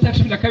ababivuga mu gice cya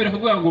 12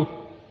 akavuga ngo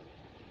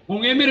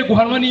umwemere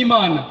guhanwa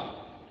n'Imana.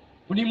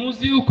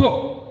 Ntimuzi yuko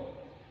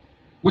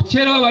ngo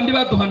kera babandi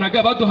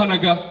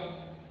baduhanaga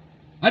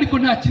ariko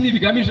nta kindi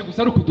bigamije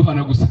gusa ari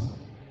ukuduhana gusa.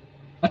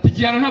 Ati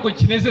igihano ntabwo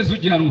kinezeza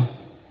ugihanwa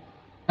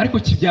ariko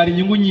kibyara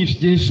inyungu nyinshi,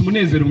 gihesha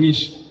umunezero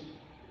mwinshi.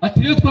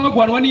 Ati rero twaba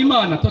guhanwa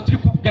n'Imana tuba turi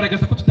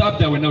kugaragaza ko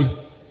tutabyawe nawe,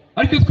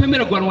 ariko iyo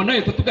twemera guhanwa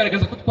nayo tuba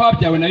tugaragaza ko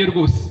twabyawe nayo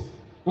rwose.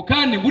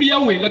 Kandi buriya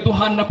we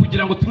ngaduhana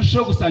kugira ngo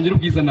turusheho gusangira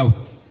ubwiza nawe.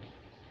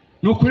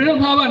 Nuko rero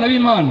nk'abana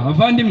b'Imana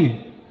bavandimwe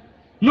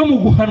no mu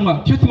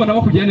guhanwa cyo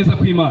tubonamo kugira neza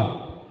kw'Imana.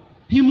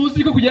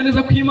 Ntimuzi ko kugira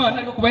neza kw'Imana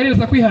ariko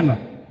kubahereza kwihana.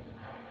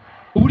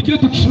 Uburyo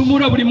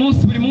ducumura buri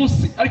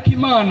munsi ariko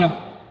Imana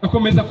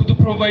akomeza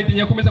kuduprovide,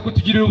 yakomeza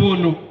kutugirira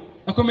ubuntu,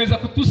 akomeza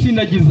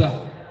kutusindagiza.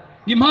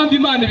 Impamvu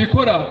Imana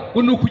ibikora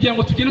ngo ni ukugira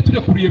ngo tugende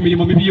turekura iyo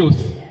mirimo mibi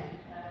yose,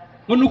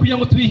 ngo ni ukugira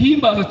ngo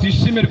tuyihimbaza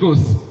tuyishime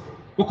rwose.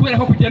 Kubera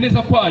ko kugira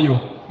neza kwayo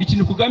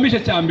ikintu kugamije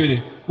cya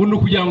mbere ngo ni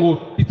ukugira ngo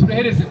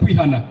iturehereze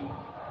kwihana,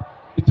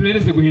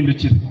 iturehereze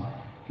guhindukira.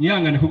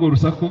 Nihangane kubwo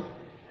rusaku.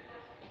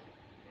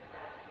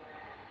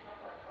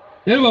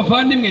 Rero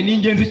bavandimwe ni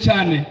ingenzi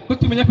cyane ko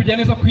tumenya kugira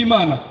neza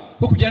kw'Imana,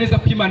 ko kugira neza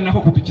kw'Imana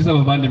nako kudukiza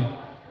abavandimwe.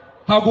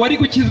 ntabwo wari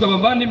gukizwa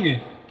abavandimwe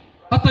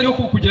hatariho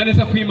kugira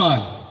neza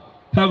kw'Imana.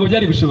 Ntabwo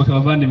byari gushoboka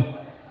abavandimwe.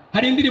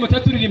 Hari indirimbo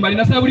turirimba ari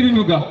na Zaburi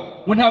bivuga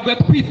ngo ntabwo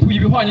yatwituye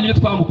ibihwanye n'ibyo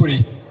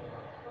twamukoreye.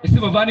 Ese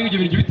bavandimwe ibyo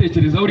bintu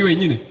bitekereza uri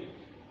wenyine?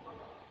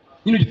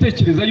 Nyine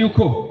ugitekereza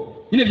yuko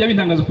nyine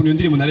byabintangaza ukuntu iyo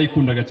ndirimbo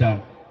narayikundaga cyane.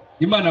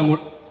 Imana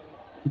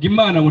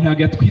ngo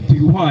ntabwo yatwituye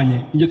ibihwanye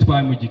n'ibyo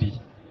twamugiriye.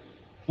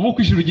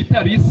 Nk'uko ijuru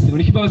gitari isi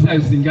uriko imbabazi zayo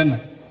zingana.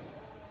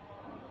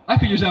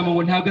 Ariko iryo jambo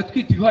ngo ntabwo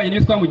yatwituye ibihwanye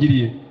n'ibyo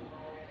twamugiriye,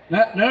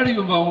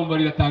 narariyumva nkumva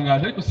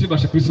riratangaje ariko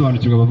sibashe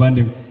kubisobanukirwa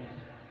abavandimwe.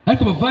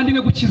 Ariko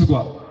abavandimwe gukizwa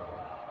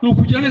ni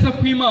ukugira neza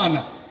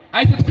kw'Imana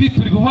ahita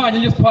twitura ibihwanye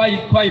n'ibyo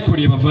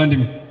twayikoreye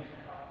abavandimwe.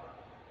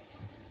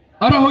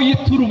 Ari aho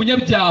yitura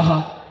umunyabyaha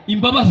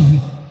imbabazi,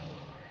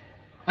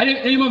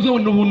 ariyo mpamvu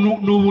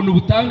ni ubuntu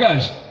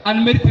butangaje,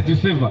 unmerited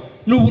favor,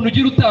 ni ubuntu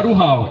ugira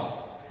utaruhawe.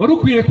 Wari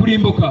ukwiriye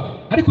kurimbuka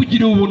ariko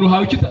ugira ubuntu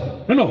hawe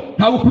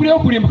ntabwo ukwiriyeho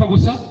kurimbuka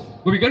gusa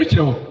ngo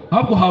bigarukireho,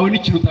 ahubwo hawe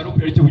n'ikintu utari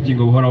ukwiriye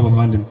cy'ubugingo buhoraho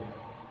abavandimwe.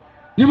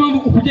 Niyo mpamvu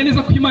ukugira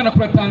neza kw'Imana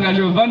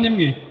kuratangaje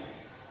abavandimwe,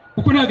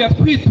 kuko ntabwo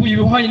yatwituye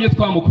ibihwanye n'ibyo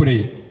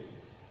twamukoreye.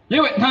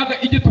 Yewe ntabwo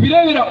igihe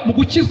tubirebera mu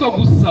gukizwa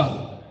gusa,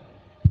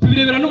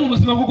 tubirebera no mu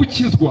buzima bwo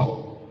gukizwa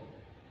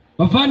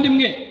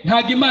bavandimwe.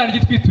 Ntabwo Imana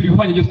ijya itwitura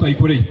ibihwanye n'ibyo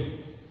twayikoreye.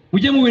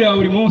 Mujye mubireba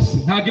buri munsi,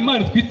 ntabwo Imana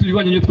itwitura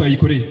ibihwanye n'ibyo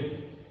twayikoreye.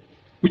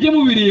 Mujye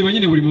mubireba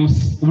nyine buri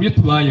munsi uburyo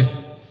tubayeho.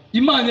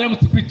 Imana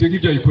iramutse ikwituye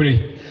nk'ibyo yayikoreye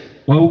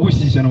waba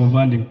ugushyigikirana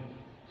abavandimwe.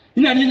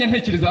 Nyine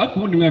ntekereza ariko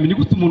ubundi mwami ni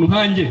gute umuntu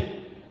nkanjye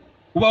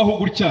ubaho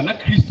gutya na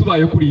Kristo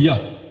ubayeho kuriya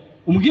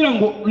umbwira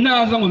ngo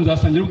naza ngo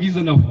nzasangira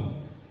ubwiza nawe?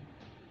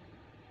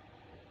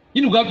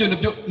 Nyine ubwabyo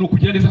nabyo ni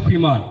ukugira neza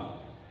kw'Imana.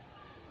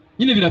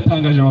 Nyine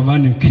biratangaje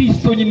abavandimwe.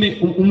 Kristo nyine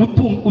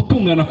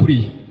utungana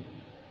kuriya,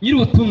 nyiri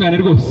ubutungane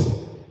rwose.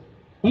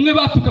 Umwe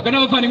batukaga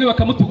n'abavandimwe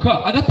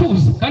bakamutuka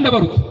agatuza kandi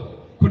abaruta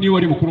ko niwe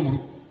wari mukuru mu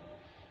rugo,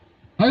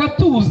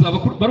 agatuza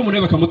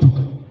barumuna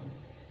bakamutuka.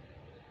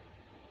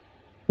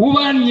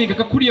 Ubanyiga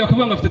kakuriya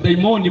bakavuga ngo afite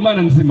dayimoni,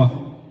 Imana nzima.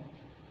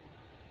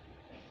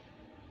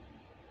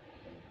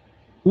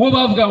 Uwo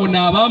bavuga ngo ni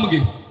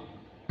abambwe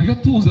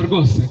agatuza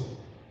rwose.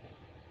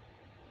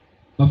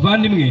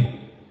 Bavandimwe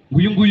ngo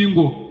uyu nguyu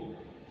ngo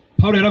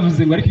Pawulo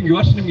yaravuze ngo ariko ngo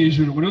iwacu ni mu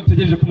ijuru, ngo niho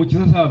dutegereje ko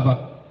umukiza azava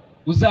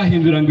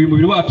uzahindura ngo uyu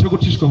mubiri wacu wo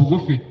gucishwa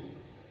bugufi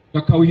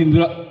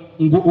bakawuhindura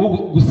ngo uwo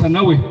gusa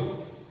nawe,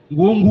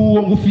 ngo uwo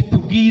nguwo ngo ufite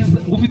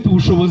ubwiza, ngo ufite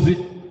ubushobozi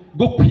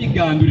bwo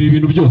kwigandurira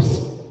ibintu byose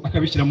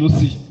akabishyira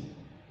munsi ye,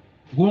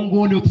 ngo uwo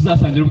nguwo niwe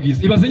tuzasangira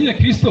ubwiza. Ibaze nyine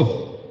Kristo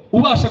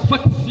ubasha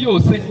gufata isi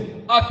yose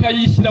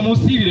akayishyira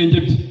munsi y'ibirenge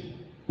bye,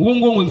 uwo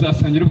nguwo ngo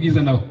nzasangira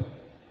ubwiza nawe.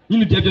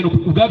 Nyine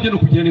ubwabyo ni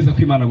ukugira neza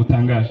kw'Imana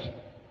gutangaje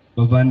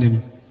bavandimwe.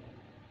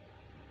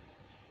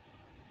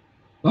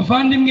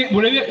 Bavandimwe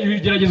murebe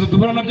ibigeragezo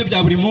duhura nabyo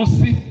bya buri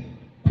munsi,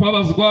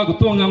 kubabazwa,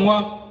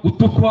 gutonganywa,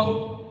 gutukwa,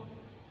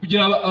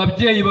 kugira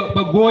ababyeyi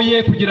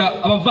bagoye,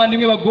 kugira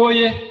abavandimwe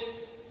bagoye,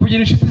 kugira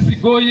inshuti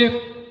zigoye,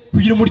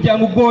 kugira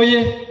umuryango ugoye,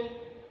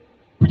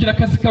 kugira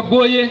akazi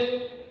kagoye,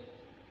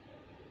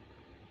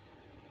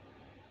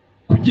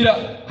 kugira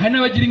hari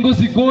n'abagira ingo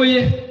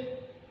zigoye.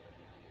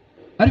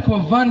 Ariko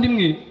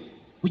bavandimwe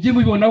ujye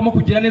mubibonamo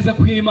kugira neza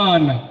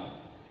kw'Imana,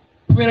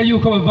 kubera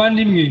yuko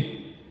abavandimwe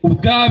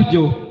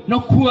ubwabyo no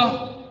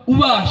kuba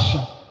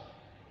ubasha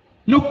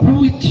no kuba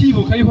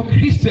ukibuka yuko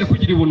Kristo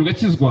yakugiriye ubuntu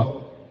ugakizwa,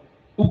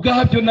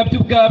 ubwabyo nabyo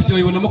ubwabyo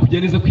babibonamo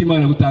kugira neza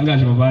kw'Imana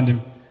gutangaje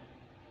bavandimwe.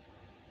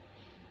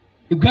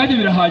 Ubwabyo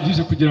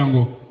birahagije kugira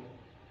ngo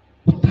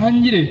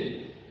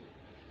utangire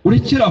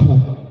urekeraho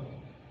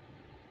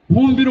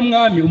wumvire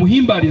umwami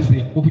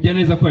umuhimbarize ngo kugira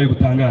neza kwayo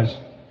gutangaje.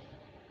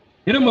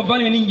 Rero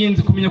muvandimwe ni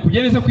ingenzi kumenya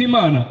kugira neza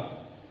kw'Imana,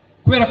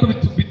 kubera ko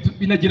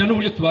binagira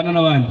n'uburyo tubana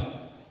n'abandi.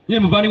 Nyine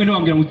muvandimwe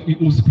ntiwambwira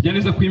muzi kugira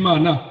neza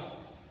kw'Imana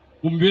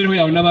mu mibereho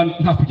yawe n'abandi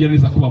nta kugira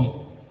neza kubamo.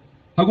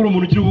 Hagura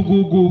umuntu ugira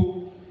ubugugu,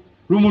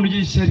 uri umuntu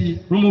ugira ishyari,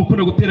 uri umuntu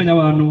ukunda guteranya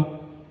abantu,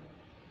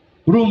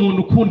 uri umuntu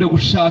ukunda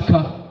gushaka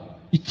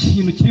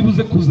ikintu kiri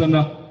buze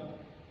kuzana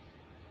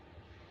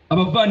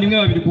abavandimwe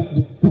babiri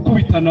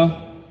gukubitana,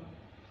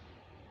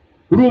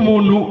 uri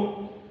umuntu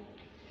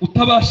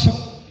utabasha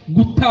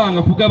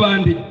gutanga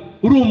kubw'abandi,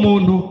 uri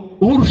umuntu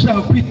uhora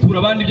ushaka kwitura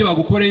abandi ibyo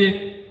bagukoreye,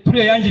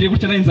 turiya yangiriye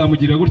gutya nawe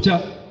nzamugirira gutya.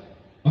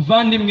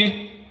 Bavandimwe,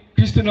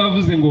 Kristo niwe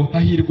wavuze ngo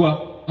hahirwa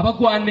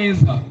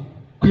abagwaneza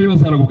ko aribo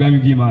bazaragwa ubwami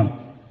bw'Imana.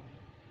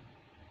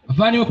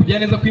 Bavandimwe kugira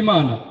neza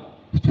kw'Imana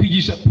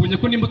kutwigisha, tubonye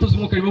ko n'imbuto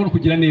z'umwuka zirimo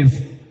kugira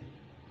neza,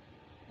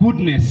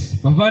 goodness.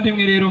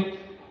 Bavandimwe rero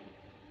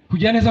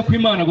kugira neza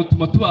kw'Imana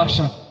gutuma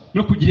tubasha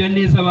no kugira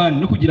neza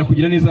abandi, no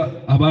kugira neza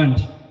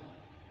abandi.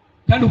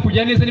 Kandi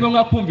ukugira neza niba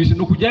mwakumvishe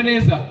no kugira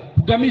neza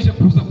kugamije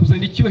kuza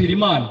kuzana icyubahiro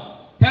Imana,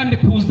 kandi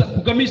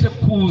kugamije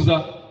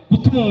kuza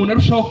gutuma umuntu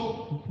arushaho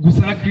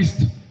gusa na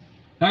Kristo.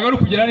 Ntabwo ari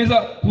ukugira neza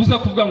kuza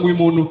kuvuga ngo uyu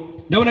muntu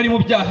ndabona ari mu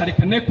byaha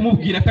reka ne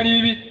kumubwira ko ari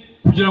bibi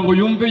kugira ngo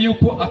yumve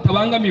yuko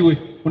atabangamiwe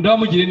undi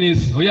amugire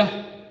neza. Oya,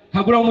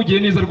 ntabwo uramugire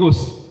neza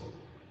rwose,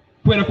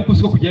 kubera ko kuzi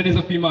ko kugira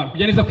neza kw'Imana,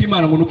 kugira neza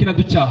kw'Imana ngo nuko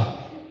inaducyaha,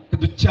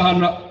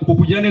 kaducyahana uko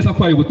kugira neza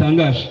kwayo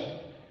gutangaje.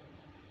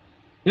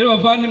 Rero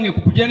bavandimwe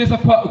kugira neza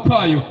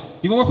kwayo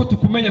ni ngombwa ko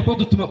tukumenya ko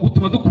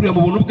gutuma dukurira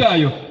mu buntu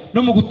bwayo no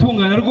mu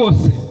gutungana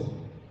rwose.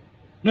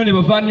 None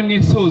bavandimwe,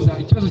 mwisoza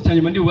ikibazo cya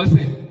nyuma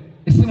ndibubaze,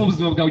 ese mu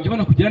buzima bwawe ujya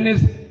ubona kugira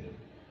neza?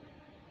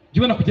 Ujya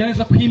ubona kugira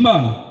neza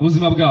kw'Imana mu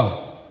buzima bwawe?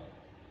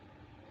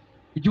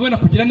 Ujya ubona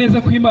kugira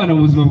neza kw'Imana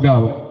mu buzima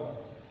bwawe?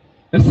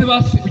 Ese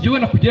basi ujya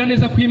ubona kugira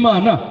neza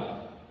kw'Imana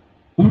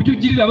uburyo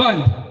ugirira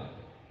abandi?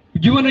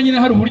 Ujya ubona nyine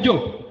hari uburyo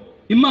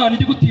Imana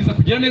ijya gutiza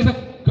kugira neza,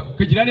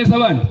 kugira neza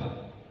abandi?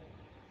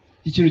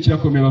 Iki kintu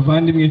kirakomeye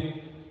bavandimwe,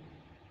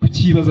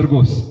 kukibaza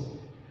rwose.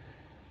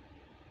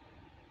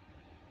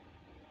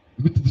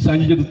 Ni gute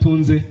dusanga ibyo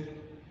dutunze?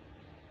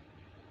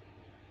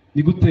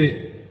 Ni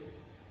gute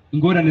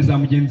ingorane za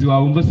mugenzi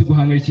wawe wumva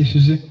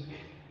ziguhangayikishije?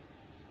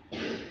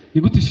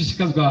 Ni gute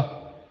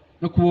ushishikazwa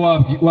no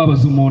kuba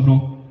wabaza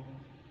umuntu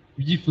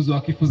ibyifuzo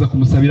wakifuza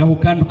kumusabiraho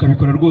kandi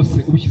ukabikora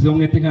rwose ubishyizeho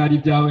umwete nk'aho ari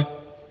ibyawe?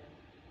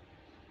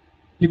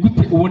 Ni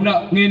gute ubona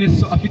mwene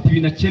so afite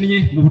ibintu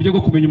akennye mu buryo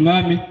bwo kumenya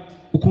umwami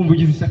ukumva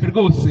ugize ishyaka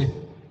rwose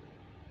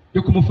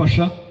ryo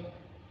kumufasha?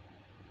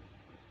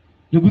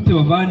 Ni gute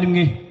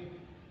bavandimwe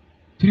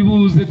turi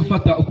buze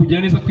gufata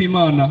ukugira neza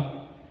kw'Imana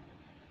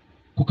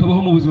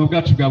kukabaho mu buzima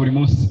bwacu bwa buri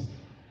munsi?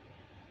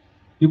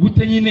 Ni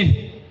gute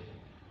nyine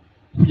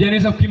kugira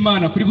neza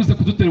kw'Imana kuri buze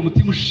kudutera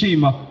umutima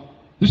ushima,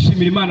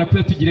 dushimira Imana ko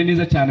yatugiriye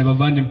neza cyane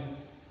bavandimwe,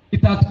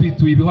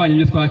 itatwituye ibihwanye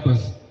n'ibyo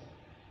twakoze?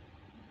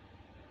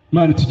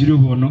 Imana tugire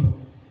ubuntu.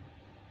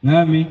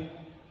 Mwami,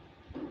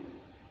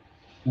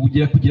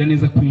 ugira kugira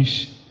neza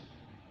kwinshi,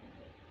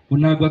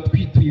 ntabwo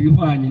watwituye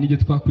ibihwanye n'ibyo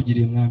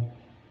twakugiriye mwami.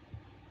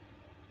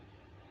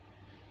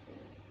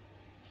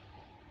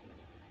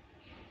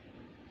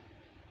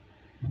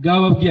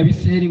 Ubwawe wabwiye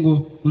Abisirayeli ngo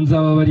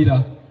nzababarira,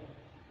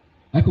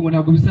 ariko ngo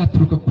ntabwo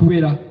bizaturuka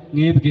kubera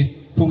mwebwe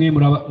ko mwe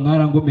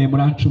mwarangomeye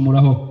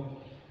murancumuraho.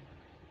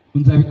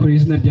 Nzabikorera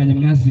izina ryanjye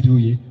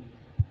mwaziruye.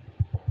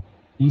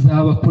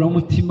 Nzabakura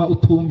umutima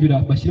utumvira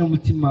bashyira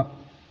umutima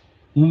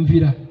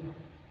wumvira.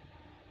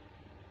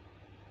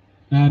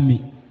 Mwami,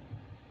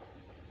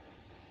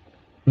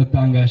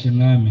 uratangaje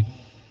mwami.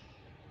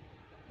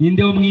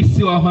 Ninde wo mu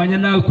isi wahwanya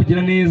nawe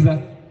kugira neza?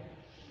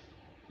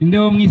 Ninde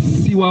wo mu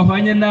isi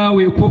wahwanya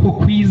nawe ukuboko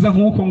kwiza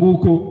nk'uko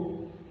nguko?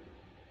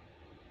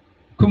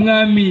 Ko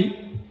mwami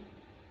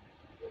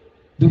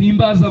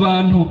duhimbaza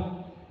abantu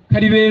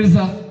kari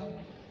beza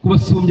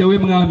kubasumbya we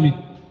mwami,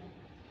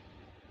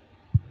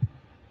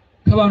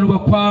 ko abantu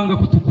bakwanga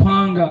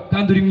kutukwanga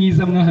kandi uri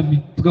mwiza mwami,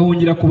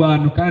 tugahungira ku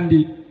bantu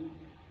kandi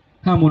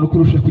nta muntu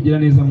ukurusha kugira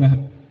neza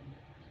mwami.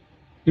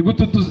 Ni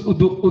gute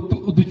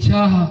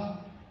uducyaha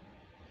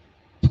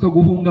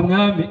tukaguhunga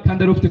mwami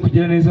kandi ari ufite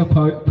kugira neza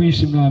kwawe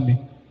kwinshi mwami?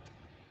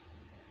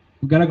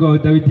 Umugaragu wawe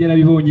Dawidi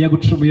yarabibonye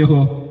yagucumuyeho,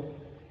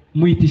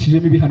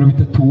 umuyitishijemo ibihano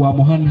 3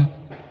 wamuhana,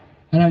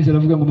 arangije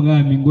aravuga ngo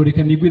mwami ngo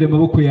reka nigwire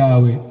amaboko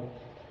yawe,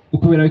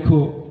 ukubera ko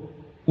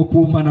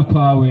ukumpana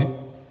kwawe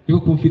niko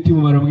kumfitiye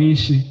umumaro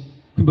mwinshi,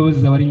 ko imbabazi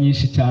zawe ari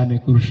nyinshi cyane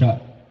kurusha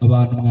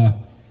abantu mwami.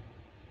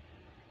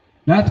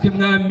 Natwe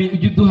mwami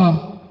ujye uduha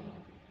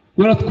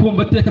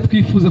waratwumva teka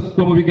twifuza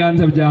kugwa mu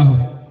biganza byawe.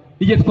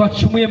 Igihe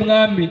twacumuye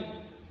mwami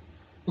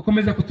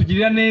ukomeza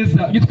kutugirira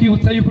neza, ujye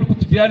twibutsa yuko uri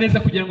kutugirira neza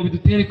kugira ngo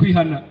bidutere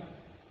kwihana.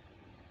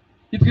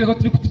 Ujye ko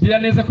turi kutugirira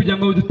neza kugira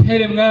ngo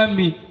bidutere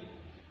mwami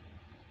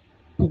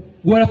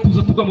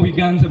waratuza tugwa mu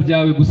biganza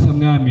byawe gusa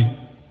mwami.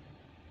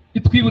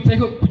 Itwibutsa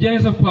ko kugira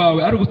neza kwawe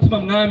ari ugutuma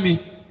mwami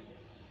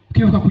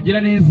twibuka kugira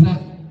neza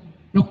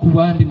no ku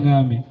bandi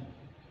mwami.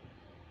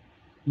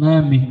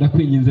 Mwami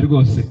ndakwinginze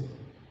rwose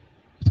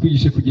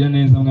twigishe kugira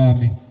neza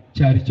mwami,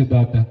 cyari cyo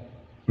data.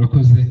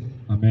 Murakoze,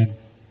 amen.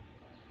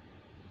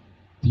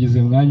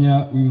 Tugeze mu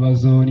mwanya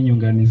w'ibibazo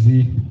n'inyunganizi.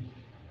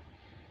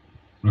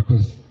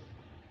 Murakoze.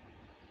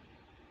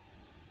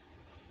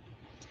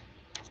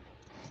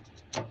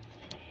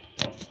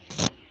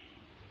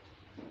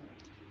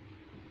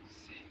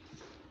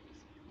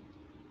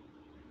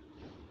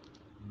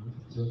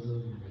 ikibazo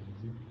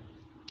n'inyunganizi.